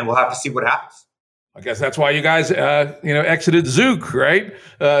 and we'll have to see what happens. I guess that's why you guys, exited Zook, right?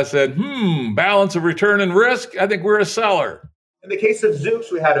 Said, balance of return and risk. I think we're a seller. In the case of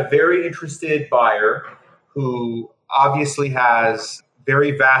Zooks, we had a very interested buyer who obviously has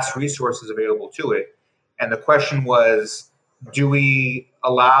very vast resources available to it. And the question was, do we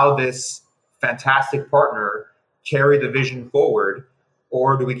allow this fantastic partner carry the vision forward,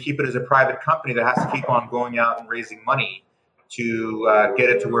 or do we keep it as a private company that has to keep on going out and raising money to get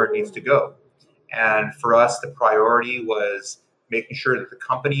it to where it needs to go? And for us, the priority was making sure that the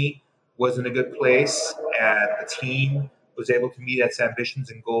company was in a good place and the team was able to meet its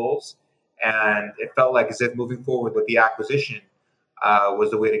ambitions and goals. And it felt like as if moving forward with the acquisition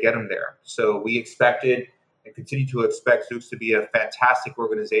was the way to get them there. So we expected and continue to expect Zooks to be a fantastic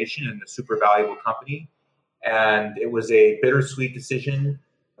organization and a super valuable company. And it was a bittersweet decision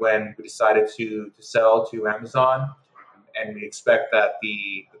when we decided to sell to Amazon. And we expect that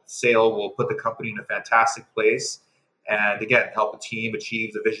the sale will put the company in a fantastic place and, again, help the team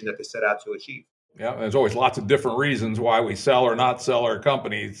achieve the vision that they set out to achieve. Yeah, there's always lots of different reasons why we sell or not sell our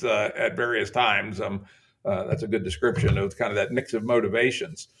companies at various times. That's a good description of kind of that mix of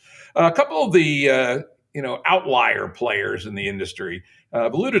motivations. A couple of the outlier players in the industry.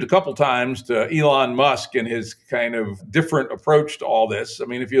 I've alluded a couple times to Elon Musk and his kind of different approach to all this. I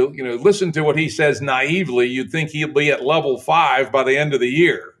mean, if you listen to what he says naively, you'd think he'll be at level 5 by the end of the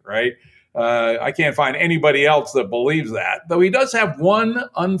year, right? I can't find anybody else that believes that, though he does have one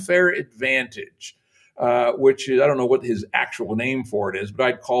unfair advantage, which is, I don't know what his actual name for it is, but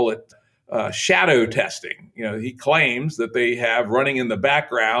I'd call it shadow testing. He claims that they have running in the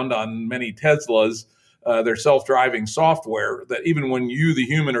background on many Teslas their self-driving software that even when you, the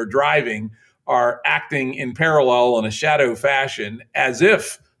human, are driving, are acting in parallel in a shadow fashion as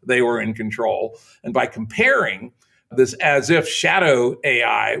if they were in control. And by comparing this as if shadow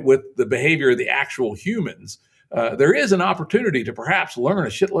AI with the behavior of the actual humans, there is an opportunity to perhaps learn a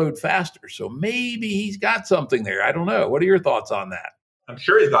shitload faster. So maybe he's got something there. I don't know. What are your thoughts on that? I'm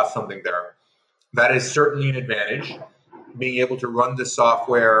sure he's got something there. That is certainly an advantage, being able to run the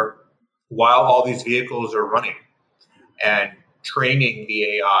software while all these vehicles are running and training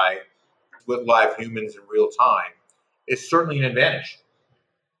the AI with live humans in real time is certainly an advantage.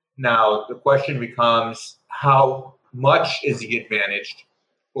 Now, the question becomes, how much is he advantaged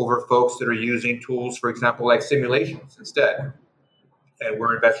over folks that are using tools, for example, like simulations instead? And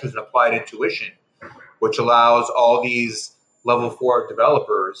we're investors in applied intuition, which allows all these level 4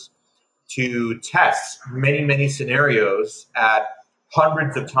 developers to test many, many scenarios at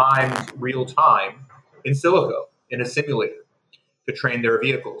hundreds of times real time in silico, in a simulator, to train their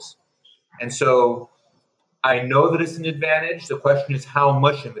vehicles. And so I know that it's an advantage. The question is, how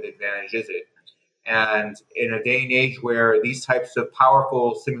much of an advantage is it? And in a day and age where these types of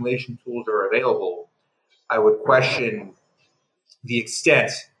powerful simulation tools are available, I would question the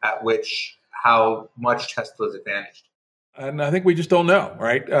extent at which how much Tesla is advantaged. And I think we just don't know,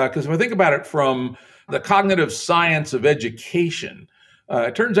 right? Because if I think about it from the cognitive science of education,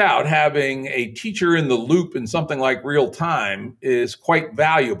 it turns out having a teacher in the loop in something like real time is quite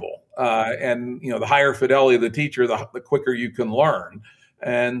valuable. And the higher fidelity of the teacher, the quicker you can learn.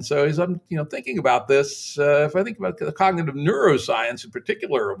 And so as I'm thinking about this, if I think about the cognitive neuroscience in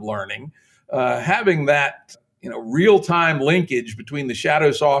particular of learning, having that real-time linkage between the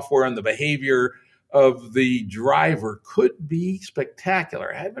shadow software and the behavior of the driver could be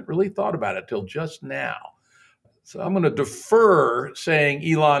spectacular. I haven't really thought about it till just now. So I'm going to defer saying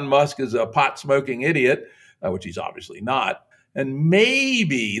Elon Musk is a pot-smoking idiot, which he's obviously not. And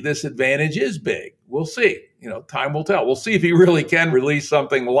maybe this advantage is big. We'll see. Time will tell. We'll see if he really can release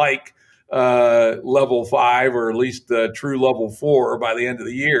something like level 5 or at least true level 4 by the end of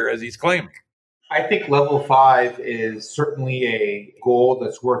the year, as he's claiming. I think level 5 is certainly a goal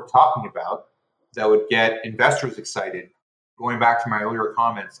that's worth talking about that would get investors excited. Going back to my earlier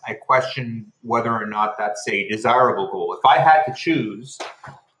comments, I question whether or not that's a desirable goal. If I had to choose,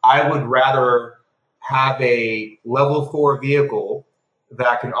 I would rather have a level 4 vehicle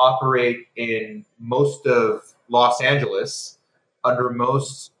that can operate in most of Los Angeles under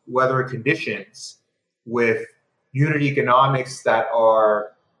most weather conditions with unit economics that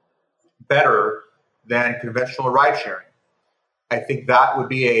are better than conventional ride sharing. I think that would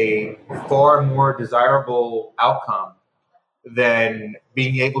be a far more desirable outcome than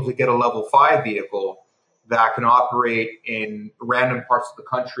being able to get a level 5 vehicle that can operate in random parts of the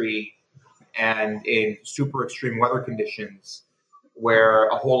country and in super extreme weather conditions where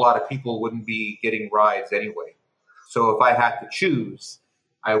a whole lot of people wouldn't be getting rides anyway. So if I had to choose,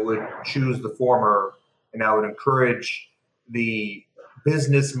 I would choose the former, and I would encourage the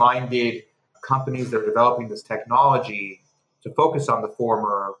business-minded companies that are developing this technology to focus on the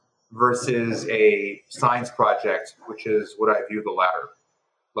former versus a science project, which is what I view the latter,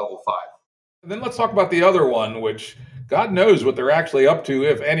 level 5. And then let's talk about the other one, which God knows what they're actually up to,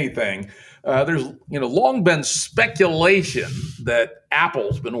 if anything. There's long been speculation that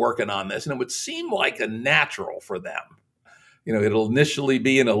Apple's been working on this, and it would seem like a natural for them. It'll initially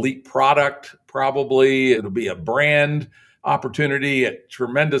be an elite product, probably. It'll be a brand opportunity at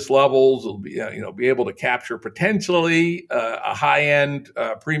tremendous levels. It'll be, be able to capture potentially a high-end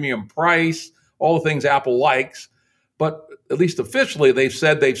premium price, all the things Apple likes. But at least officially, they've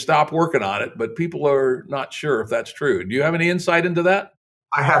said they've stopped working on it, but people are not sure if that's true. Do you have any insight into that?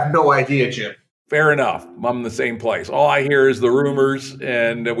 I have no idea, Jim. Fair enough. I'm in the same place. All I hear is the rumors,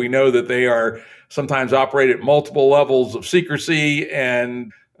 and we know that they are sometimes operate at multiple levels of secrecy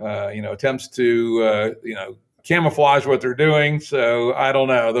and, attempts to, camouflage what they're doing. So I don't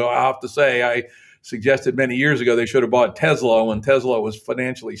know, though I have to say I suggested many years ago they should have bought Tesla when Tesla was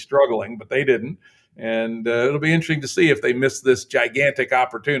financially struggling, but they didn't. And it'll be interesting to see if they miss this gigantic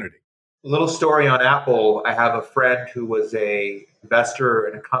opportunity. Little story on Apple. I have a friend who was a investor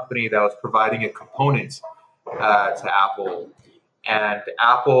in a company that was providing a component to Apple. And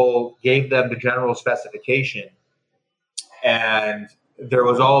Apple gave them the general specification. And there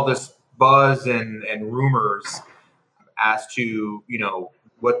was all this buzz and rumors as to,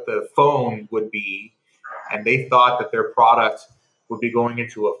 what the phone would be. And they thought that their product would be going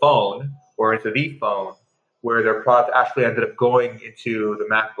into a phone or into the phone, where their product actually ended up going into the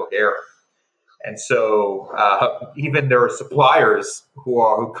MacBook Air. And so even there are suppliers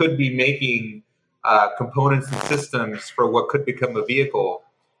who could be making components and systems for what could become a vehicle,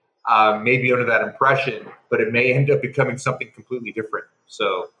 maybe under that impression, but it may end up becoming something completely different.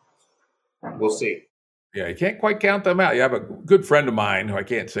 So we'll see. Yeah, you can't quite count them out. You have a good friend of mine who I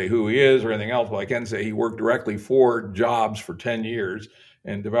can't say who he is or anything else, but I can say he worked directly for Jobs for 10 years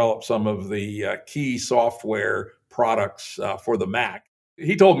and developed some of the key software products for the Mac.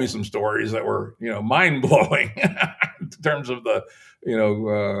 He told me some stories that were, mind blowing in terms of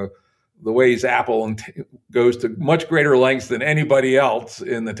the ways Apple goes to much greater lengths than anybody else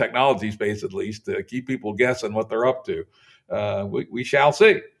in the technology space, at least, to keep people guessing what they're up to. We shall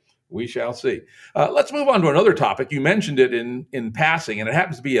see. We shall see. Let's move on to another topic. You mentioned it in passing, and it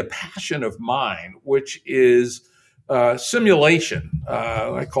happens to be a passion of mine, which is simulation.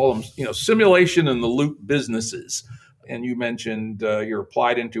 I call them, simulation in the loop businesses. And you mentioned your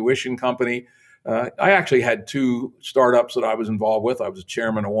Applied Intuition company. I actually had 2 startups that I was involved with. I was a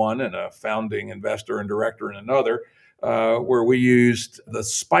chairman of one and a founding investor and director in another, where we used the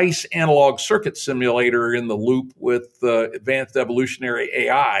SPICE analog circuit simulator in the loop with advanced evolutionary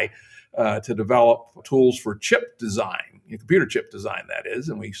AI to develop tools for chip design, computer chip design, that is.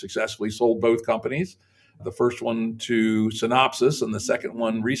 And we successfully sold both companies, the first one to Synopsys and the second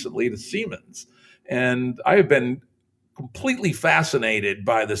one recently to Siemens. And I have been completely fascinated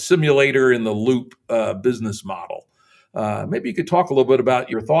by the simulator in the loop business model. Maybe you could talk a little bit about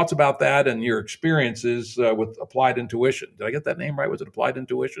your thoughts about that and your experiences with Applied Intuition. Did I get that name right? Was it Applied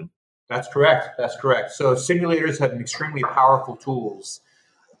Intuition? That's correct. That's correct. So simulators have been extremely powerful tools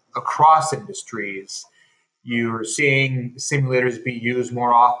across industries. You're seeing simulators be used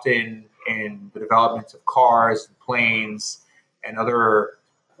more often in the development of cars and planes and other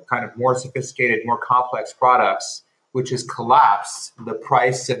kind of more sophisticated, more complex products, which has collapsed the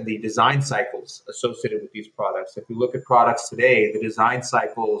price and the design cycles associated with these products. If you look at products today, the design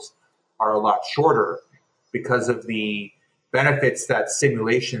cycles are a lot shorter because of the benefits that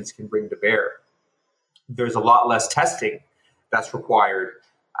simulations can bring to bear. There's a lot less testing that's required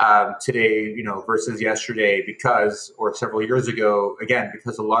today, versus yesterday, or several years ago, again,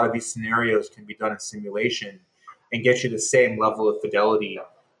 because a lot of these scenarios can be done in simulation and get you the same level of fidelity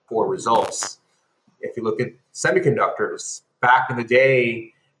for results. If you look at semiconductors, back in the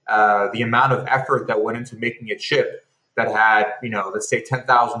day, the amount of effort that went into making a chip that had, let's say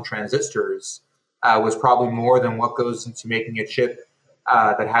 10,000 transistors was probably more than what goes into making a chip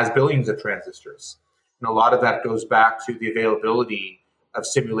that has billions of transistors. And a lot of that goes back to the availability of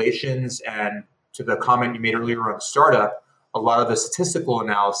simulations and to the comment you made earlier on the startup, a lot of the statistical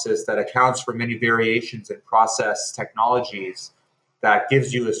analysis that accounts for many variations in process technologies that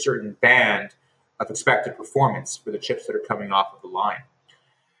gives you a certain band of expected performance for the chips that are coming off of the line.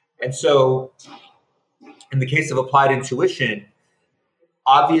 And so in the case of applied intuition,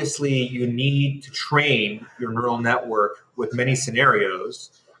 obviously you need to train your neural network with many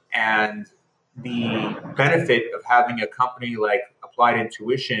scenarios, and the benefit of having a company like Applied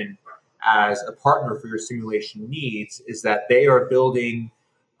Intuition as a partner for your simulation needs is that they are building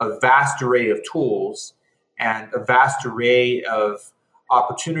a vast array of tools and a vast array of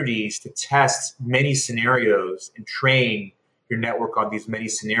opportunities to test many scenarios and train your network on these many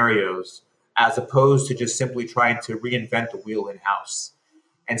scenarios, as opposed to just simply trying to reinvent the wheel in-house.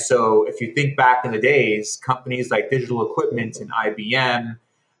 And so if you think back in the days, companies like Digital Equipment and IBM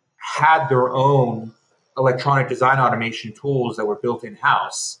had their own electronic design automation tools that were built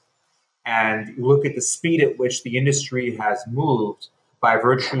in-house. And you look at the speed at which the industry has moved by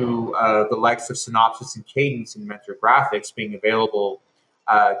virtue of the likes of Synopsys and Cadence and Mentor Graphics being available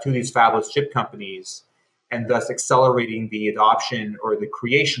to these fabless chip companies, and thus accelerating the adoption or the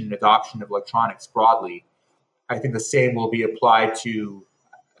creation and adoption of electronics broadly. I think the same will be applied to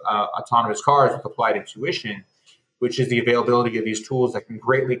autonomous cars with Applied Intuition, which is the availability of these tools that can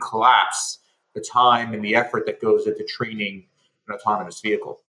greatly collapse the time and the effort that goes into training an autonomous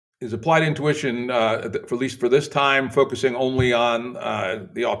vehicle. Is Applied Intuition, at least for this time, focusing only on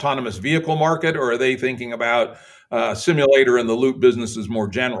the autonomous vehicle market, or are they thinking about simulator and the loop businesses more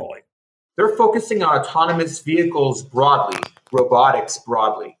generally? They're focusing on autonomous vehicles broadly, robotics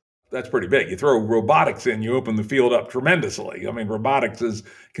broadly. That's pretty big. You throw robotics in, you open the field up tremendously. I mean, robotics is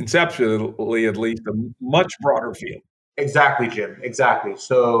conceptually, at least, a much broader field. Exactly, Jim. Exactly.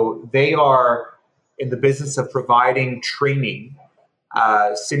 So they are in the business of providing training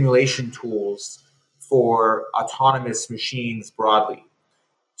simulation tools for autonomous machines broadly.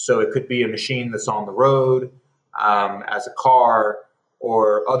 So it could be a machine that's on the road as a car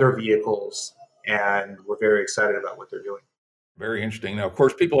or other vehicles. And we're very excited about what they're doing. Very interesting. Now, of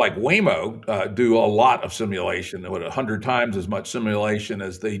course, people like Waymo do a lot of simulation, 100 times as much simulation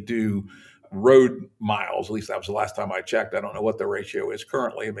as they do road miles. At least that was the last time I checked. I don't know what the ratio is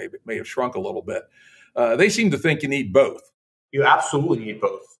currently. It may have shrunk a little bit. They seem to think you need both. You absolutely need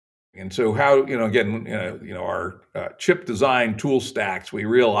both. And so how, our chip design tool stacks, we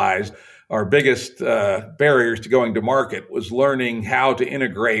realized our biggest barriers to going to market was learning how to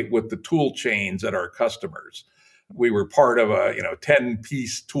integrate with the tool chains at our customers. We were part of a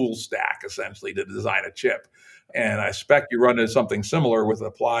 10-piece tool stack, essentially, to design a chip. And I expect you run into something similar with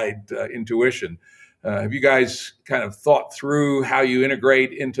Applied Intuition. Have you guys kind of thought through how you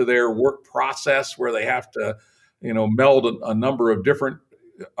integrate into their work process where they have to, meld a number of different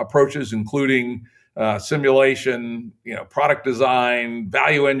approaches, including simulation, product design,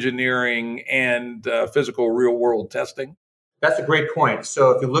 value engineering, and physical real-world testing? That's a great point.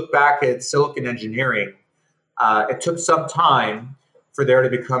 So if you look back at silicon engineering, it took some time for there to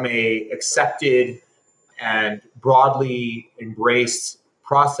become a accepted and broadly embraced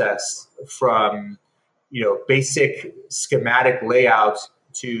process from basic schematic layout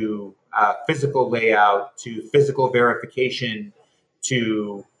to physical layout to physical verification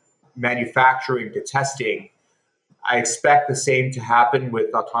to manufacturing to testing. I expect the same to happen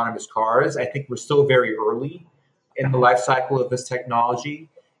with autonomous cars. I think we're still very early in the life cycle of this technology,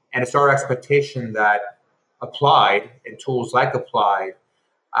 and it's our expectation that Applied and tools like Applied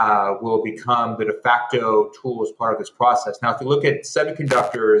will become the de facto tool as part of this process. Now, if you look at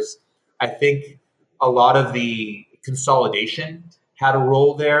semiconductors, I think a lot of the consolidation had a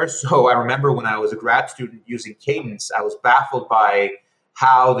role there. So I remember when I was a grad student using Cadence, I was baffled by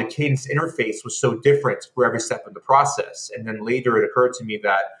how the Cadence interface was so different for every step of the process. And then later it occurred to me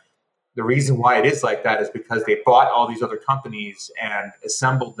that the reason why it is like that is because they bought all these other companies and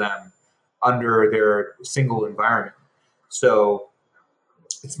assembled them under their single environment. So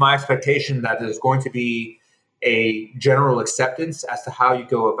it's my expectation that there's going to be a general acceptance as to how you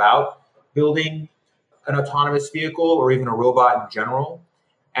go about building an autonomous vehicle or even a robot in general.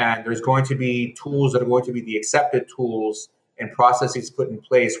 And there's going to be tools that are going to be the accepted tools and processes put in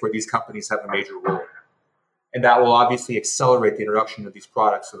place where these companies have a major role. And that will obviously accelerate the introduction of these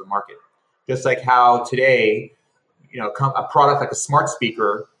products to the market. Just like how today, a product like a smart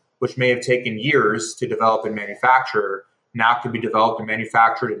speaker, which may have taken years to develop and manufacture, now can be developed and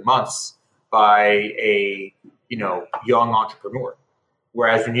manufactured in months by a young entrepreneur.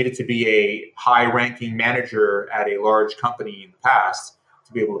 Whereas you needed to be a high-ranking manager at a large company in the past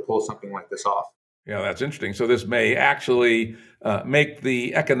to be able to pull something like this off. Yeah, that's interesting. So this may actually make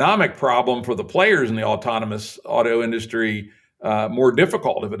the economic problem for the players in the autonomous auto industry more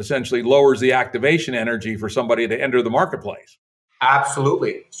difficult if it essentially lowers the activation energy for somebody to enter the marketplace.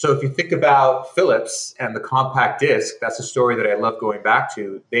 Absolutely. So if you think about Philips and the compact disc, that's a story that I love going back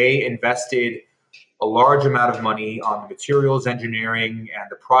to. They invested a large amount of money on the materials engineering and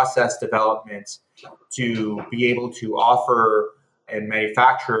the process development to be able to offer and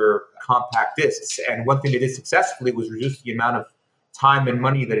manufacture compact discs. And one thing they did successfully was reduce the amount of time and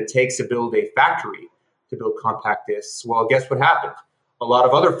money that it takes to build a factory to build compact discs. Well, guess what happened? A lot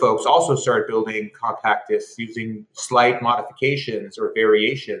of other folks also started building compact discs using slight modifications or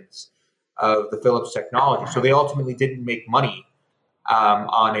variations of the Philips technology. So they ultimately didn't make money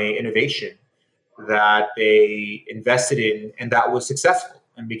on an innovation that they invested in and that was successful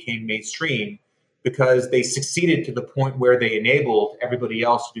and became mainstream because they succeeded to the point where they enabled everybody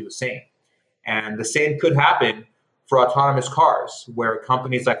else to do the same. And the same could happen for autonomous cars, where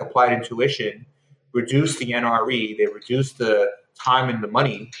companies like Applied Intuition reduce the NRE, they reduce the time and the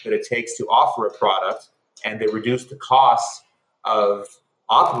money that it takes to offer a product, and they reduce the cost of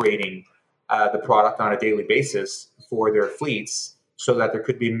operating the product on a daily basis for their fleets, so that there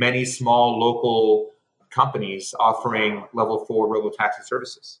could be many small local companies offering level 4 robotaxi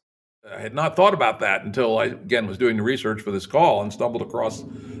services. I had not thought about that until I, again, was doing the research for this call and stumbled across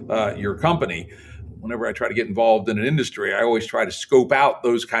your company. Whenever I try to get involved in an industry, I always try to scope out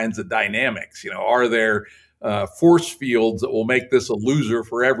those kinds of dynamics. Are there force fields that will make this a loser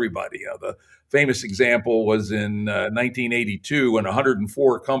for everybody? The famous example was in 1982 when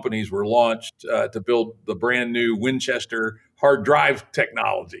 104 companies were launched to build the brand new Winchester hard drive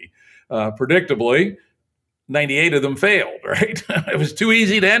technology. Predictably, 98 of them failed, right? It was too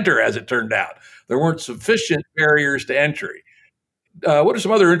easy to enter, as it turned out. There weren't sufficient barriers to entry. What are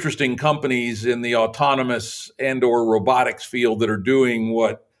some other interesting companies in the autonomous and or robotics field that are doing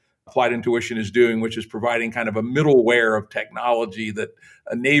what Applied Intuition is doing, which is providing kind of a middleware of technology that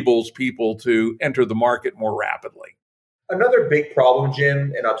enables people to enter the market more rapidly? Another big problem,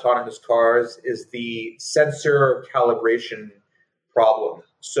 Jim, in autonomous cars is the sensor calibration problem.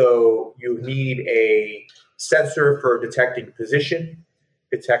 So you need a sensor for detecting position,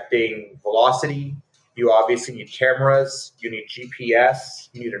 detecting velocity. You obviously need cameras, you need GPS,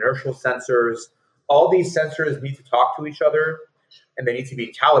 you need inertial sensors. All these sensors need to talk to each other, and they need to be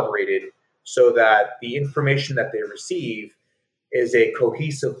calibrated so that the information that they receive is a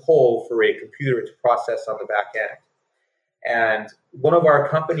cohesive whole for a computer to process on the back end. And one of our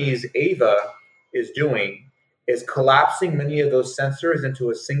companies, Ava, is doing is collapsing many of those sensors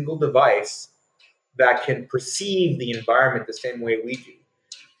into a single device that can perceive the environment the same way we do.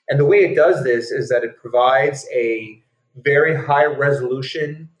 And the way it does this is that it provides a very high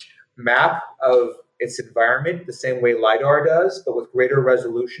resolution map of its environment, the same way LiDAR does, but with greater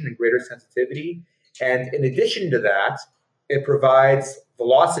resolution and greater sensitivity. And in addition to that, it provides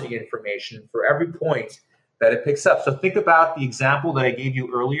velocity information for every point that it picks up. So think about the example that I gave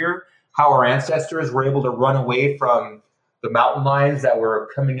you earlier, how our ancestors were able to run away from the mountain lions that were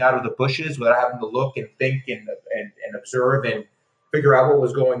coming out of the bushes without having to look and think and observe and figure out what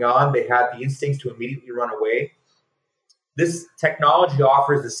was going on. They had the instincts to immediately run away. This technology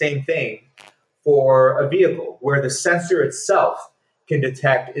offers the same thing for a vehicle, where the sensor itself can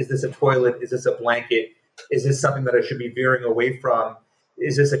detect, is this a toilet? Is this a blanket? Is this something that I should be veering away from?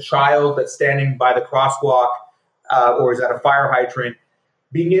 Is this a child that's standing by the crosswalk, or is that a fire hydrant?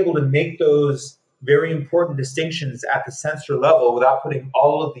 Being able to make those very important distinctions at the sensor level without putting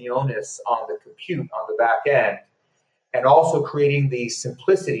all of the onus on the compute on the back end, and also creating the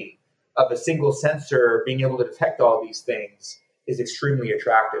simplicity of a single sensor being able to detect all these things is extremely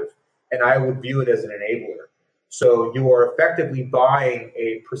attractive. And I would view it as an enabler. So you are effectively buying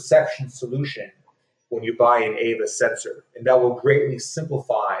a perception solution when you buy an AVA sensor. And that will greatly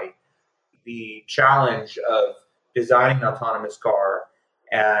simplify the challenge of designing an autonomous car.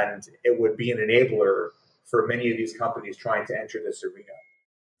 And it would be an enabler for many of these companies trying to enter this arena.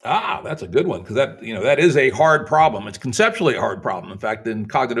 That's a good one, because that is a hard problem. It's conceptually a hard problem. In fact, in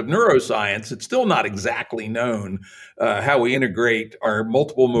cognitive neuroscience, it's still not exactly known how we integrate our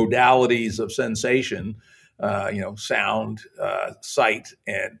multiple modalities of sensation. Sound, sight,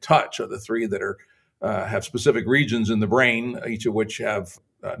 and touch are the three that have specific regions in the brain, each of which have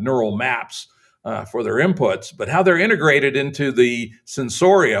neural maps for their inputs. But how they're integrated into the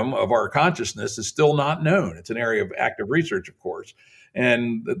sensorium of our consciousness is still not known. It's an area of active research, of course.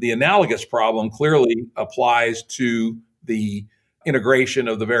 And the analogous problem clearly applies to the integration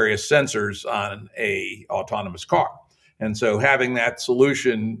of the various sensors on a autonomous car. And so having that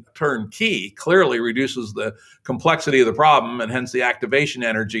solution turnkey clearly reduces the complexity of the problem and hence the activation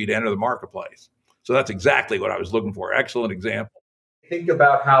energy to enter the marketplace. So that's exactly what I was looking for. Excellent example. Think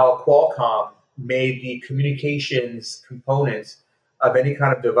about how Qualcomm made the communications component of any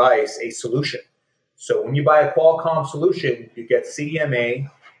kind of device a solution. So when you buy a Qualcomm solution, you get CDMA,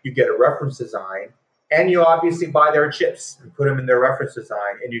 you get a reference design, and you obviously buy their chips and put them in their reference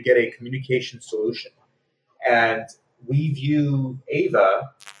design, and you get a communication solution. And we view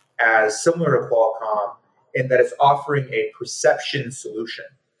AVA as similar to Qualcomm in that it's offering a perception solution,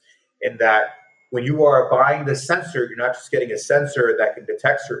 in that when you are buying the sensor, you're not just getting a sensor that can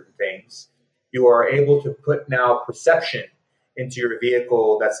detect certain things. You are able to put now perception into your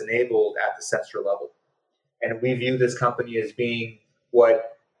vehicle that's enabled at the sensor level. And we view this company as being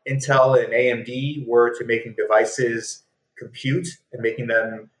what Intel and AMD were to making devices compute and making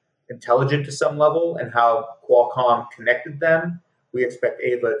them intelligent to some level, and how Qualcomm connected them. We expect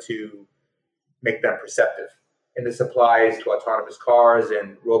AVA to make them perceptive. And this applies to autonomous cars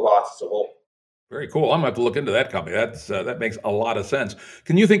and robots as a whole. Very cool. I'm going to have to look into that company. That makes a lot of sense.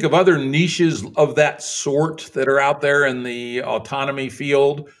 Can you think of other niches of that sort that are out there in the autonomy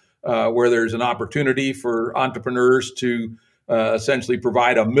field where there's an opportunity for entrepreneurs to essentially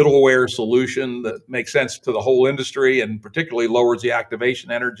provide a middleware solution that makes sense to the whole industry and particularly lowers the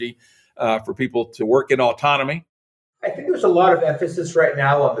activation energy for people to work in autonomy? I think there's a lot of emphasis right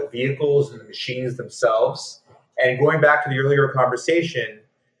now on the vehicles and the machines themselves. And going back to the earlier conversation,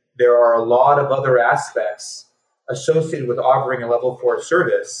 there are a lot of other aspects associated with offering a level 4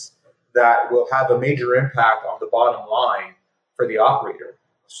 service that will have a major impact on the bottom line for the operator.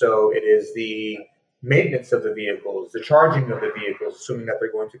 So it is the maintenance of the vehicles, the charging of the vehicles, assuming that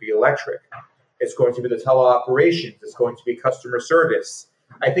they're going to be electric. It's going to be the teleoperations. It's going to be customer service.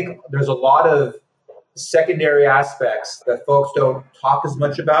 I think there's a lot of secondary aspects that folks don't talk as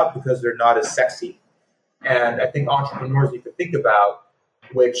much about because they're not as sexy. And I think entrepreneurs need to think about,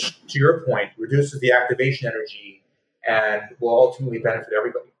 which, to your point, reduces the activation energy and will ultimately benefit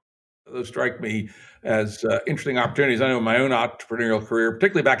everybody. Those strike me as interesting opportunities. I know in my own entrepreneurial career,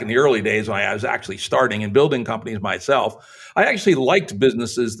 particularly back in the early days when I was actually starting and building companies myself, I actually liked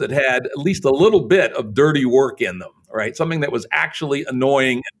businesses that had at least a little bit of dirty work in them, right? Something that was actually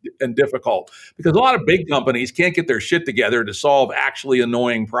annoying and difficult, because a lot of big companies can't get their shit together to solve actually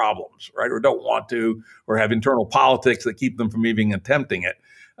annoying problems, right? Or don't want to, or have internal politics that keep them from even attempting it.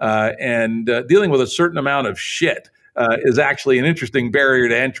 And dealing with a certain amount of shit is actually an interesting barrier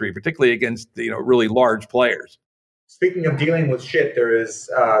to entry, particularly against really large players. Speaking of dealing with shit, there is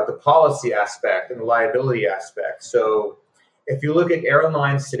the policy aspect and the liability aspect. So if you look at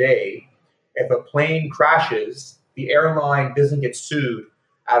airlines today, if a plane crashes, the airline doesn't get sued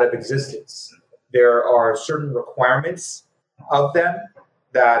out of existence. There are certain requirements of them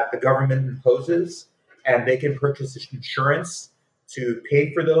that the government imposes, and they can purchase insurance to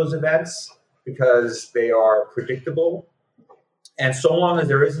pay for those events because they are predictable. And so long as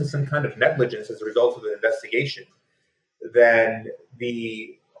there isn't some kind of negligence as a result of an investigation, then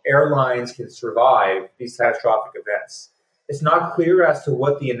the airlines can survive these catastrophic events. It's not clear as to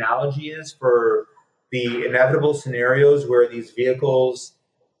what the analogy is for the inevitable scenarios where these vehicles,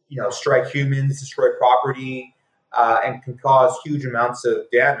 strike humans, destroy property, and can cause huge amounts of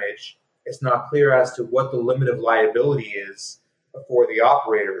damage. It's not clear as to what the limit of liability is for the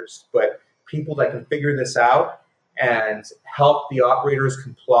operators, but people that can figure this out and help the operators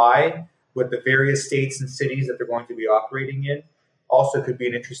comply with the various states and cities that they're going to be operating in also could be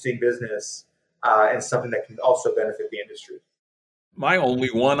an interesting business and something that can also benefit the industry. My only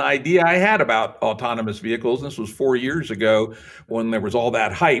one idea I had about autonomous vehicles, and this was 4 years ago when there was all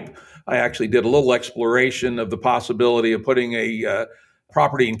that hype, I actually did a little exploration of the possibility of putting a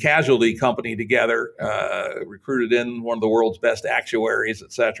property and casualty company together, recruited in one of the world's best actuaries,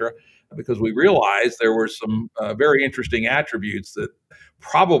 et cetera, because we realized there were some very interesting attributes that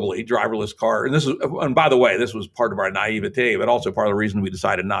probably driverless car, and by the way, this was part of our naivete, but also part of the reason we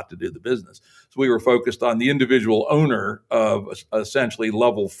decided not to do the business. So we were focused on the individual owner of essentially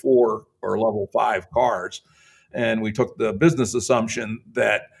level 4 or level 5 cars. And we took the business assumption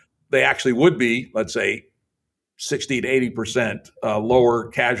that they actually would be, let's say, 60 to 80% lower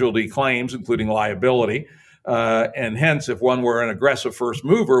casualty claims, including liability. And hence, if one were an aggressive first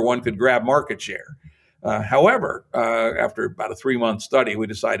mover, one could grab market share. However, after about a 3-month study, we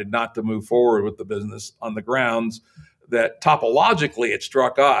decided not to move forward with the business on the grounds that topologically it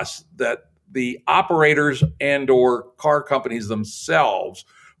struck us that the operators and or car companies themselves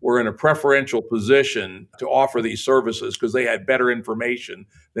were in a preferential position to offer these services because they had better information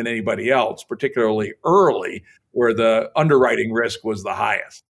than anybody else, particularly early, where the underwriting risk was the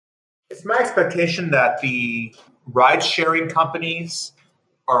highest. It's my expectation that the ride-sharing companies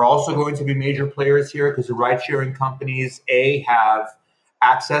are also going to be major players here because the ride-sharing companies, A, have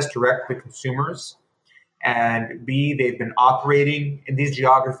access direct to consumers, and B, they've been operating in these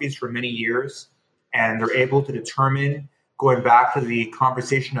geographies for many years, and they're able to determine, going back to the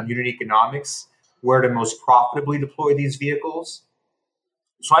conversation on unit economics, where to most profitably deploy these vehicles.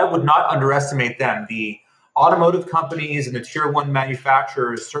 So I would not underestimate them. The automotive companies and the tier 1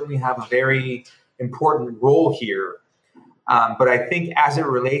 manufacturers certainly have a very important role here. But I think as it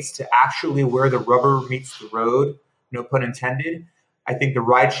relates to actually where the rubber meets the road, no pun intended, I think the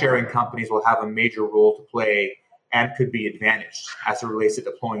ride-sharing companies will have a major role to play and could be advantaged as it relates to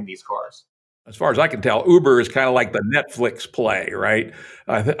deploying these cars. As far as I can tell, Uber is kind of like the Netflix play, right?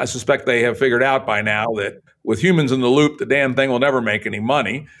 I suspect they have figured out by now that with humans in the loop, the damn thing will never make any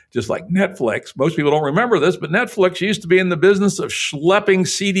money, just like Netflix. Most people don't remember this, but Netflix used to be in the business of schlepping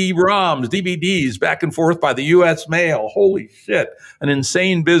CD-ROMs, DVDs back and forth by the U.S. mail. Holy shit, an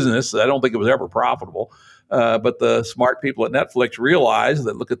insane business. I don't think it was ever profitable. But the smart people at Netflix realize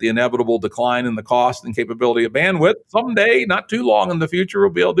that look at the inevitable decline in the cost and capability of bandwidth. Someday, not too long in the future, we'll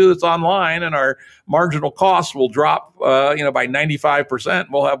be able to do this online and our marginal costs will drop by 95%.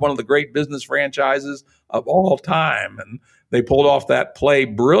 We'll have one of the great business franchises of all time. And they pulled off that play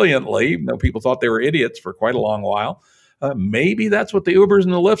brilliantly. People thought they were idiots for quite a long while. Maybe that's what the Ubers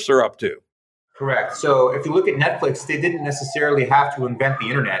and the Lyfts are up to. Correct. So if you look at Netflix, they didn't necessarily have to invent the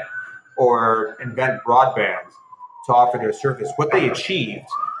internet or invent broadband to offer their service. What they achieved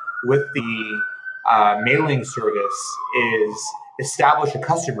with the mailing service is establish a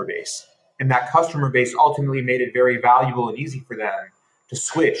customer base. And that customer base ultimately made it very valuable and easy for them to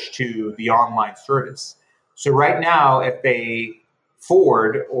switch to the online service. So right now, if a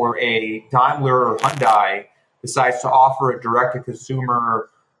Ford or a Daimler or Hyundai decides to offer a direct-to-consumer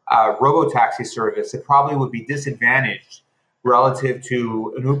robotaxi service, it probably would be disadvantaged relative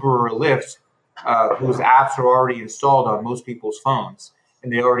to an Uber or a Lyft, whose apps are already installed on most people's phones.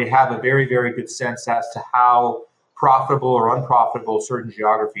 And they already have a very, very good sense as to how profitable or unprofitable certain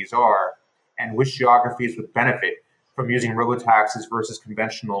geographies are and which geographies would benefit from using robotaxis versus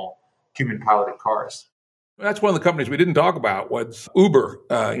conventional human-piloted cars. That's one of the companies we didn't talk about was Uber.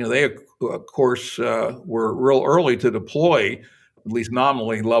 They, of course, were real early to deploy at least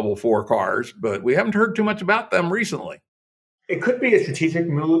nominally level 4 cars, but we haven't heard too much about them recently. It could be a strategic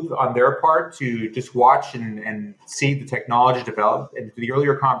move on their part to just watch and see the technology develop. And to the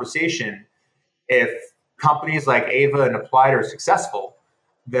earlier conversation, if companies like Ava and Applied are successful,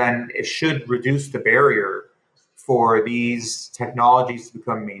 then it should reduce the barrier for these technologies to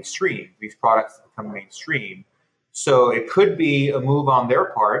become mainstream, these products to become mainstream. So it could be a move on their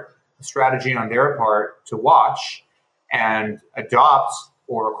part, a strategy on their part to watch and adopt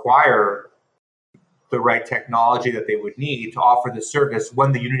or acquire the right technology that they would need to offer the service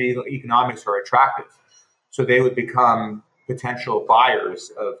when the unit economics are attractive. So they would become potential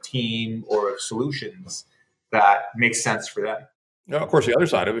buyers of team or of solutions that make sense for them. Of course, the other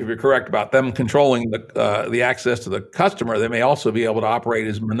side of it, if you're correct about them controlling the access to the customer, they may also be able to operate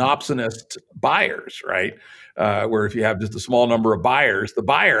as monopsonist buyers, right? Where if you have just a small number of buyers, the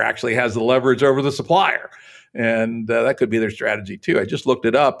buyer actually has the leverage over the supplier. And that could be their strategy, too. I just looked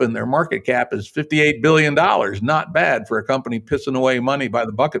it up, and their market cap is $58 billion. Not bad for a company pissing away money by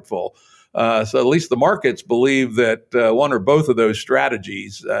the bucketful. So at least the markets believe that one or both of those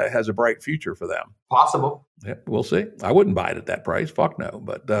strategies has a bright future for them. Possible. Yeah, we'll see. I wouldn't buy it at that price. Fuck no.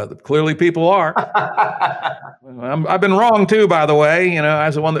 But clearly people are. I've been wrong too, by the way. I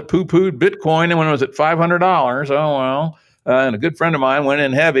was the one that poo-pooed Bitcoin when it was at $500. Oh, well. And a good friend of mine went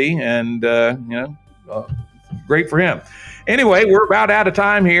in heavy and, great for him. Anyway, we're about out of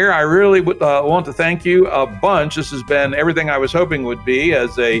time here. I really want to thank you a bunch. This has been everything I was hoping would be,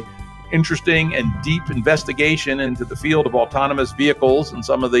 as a interesting and deep investigation into the field of autonomous vehicles and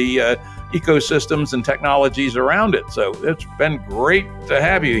some of the ecosystems and technologies around it. So it's been great to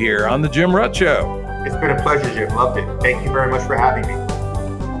have you here on the Jim Rutt Show. It's been a pleasure, Jim. Loved it. Thank you very much for having me.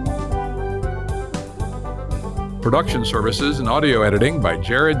 Production services and audio editing by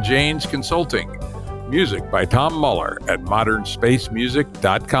Jared Janes Consulting. Music by Tom Muller at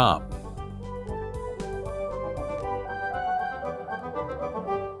modernspacemusic.com.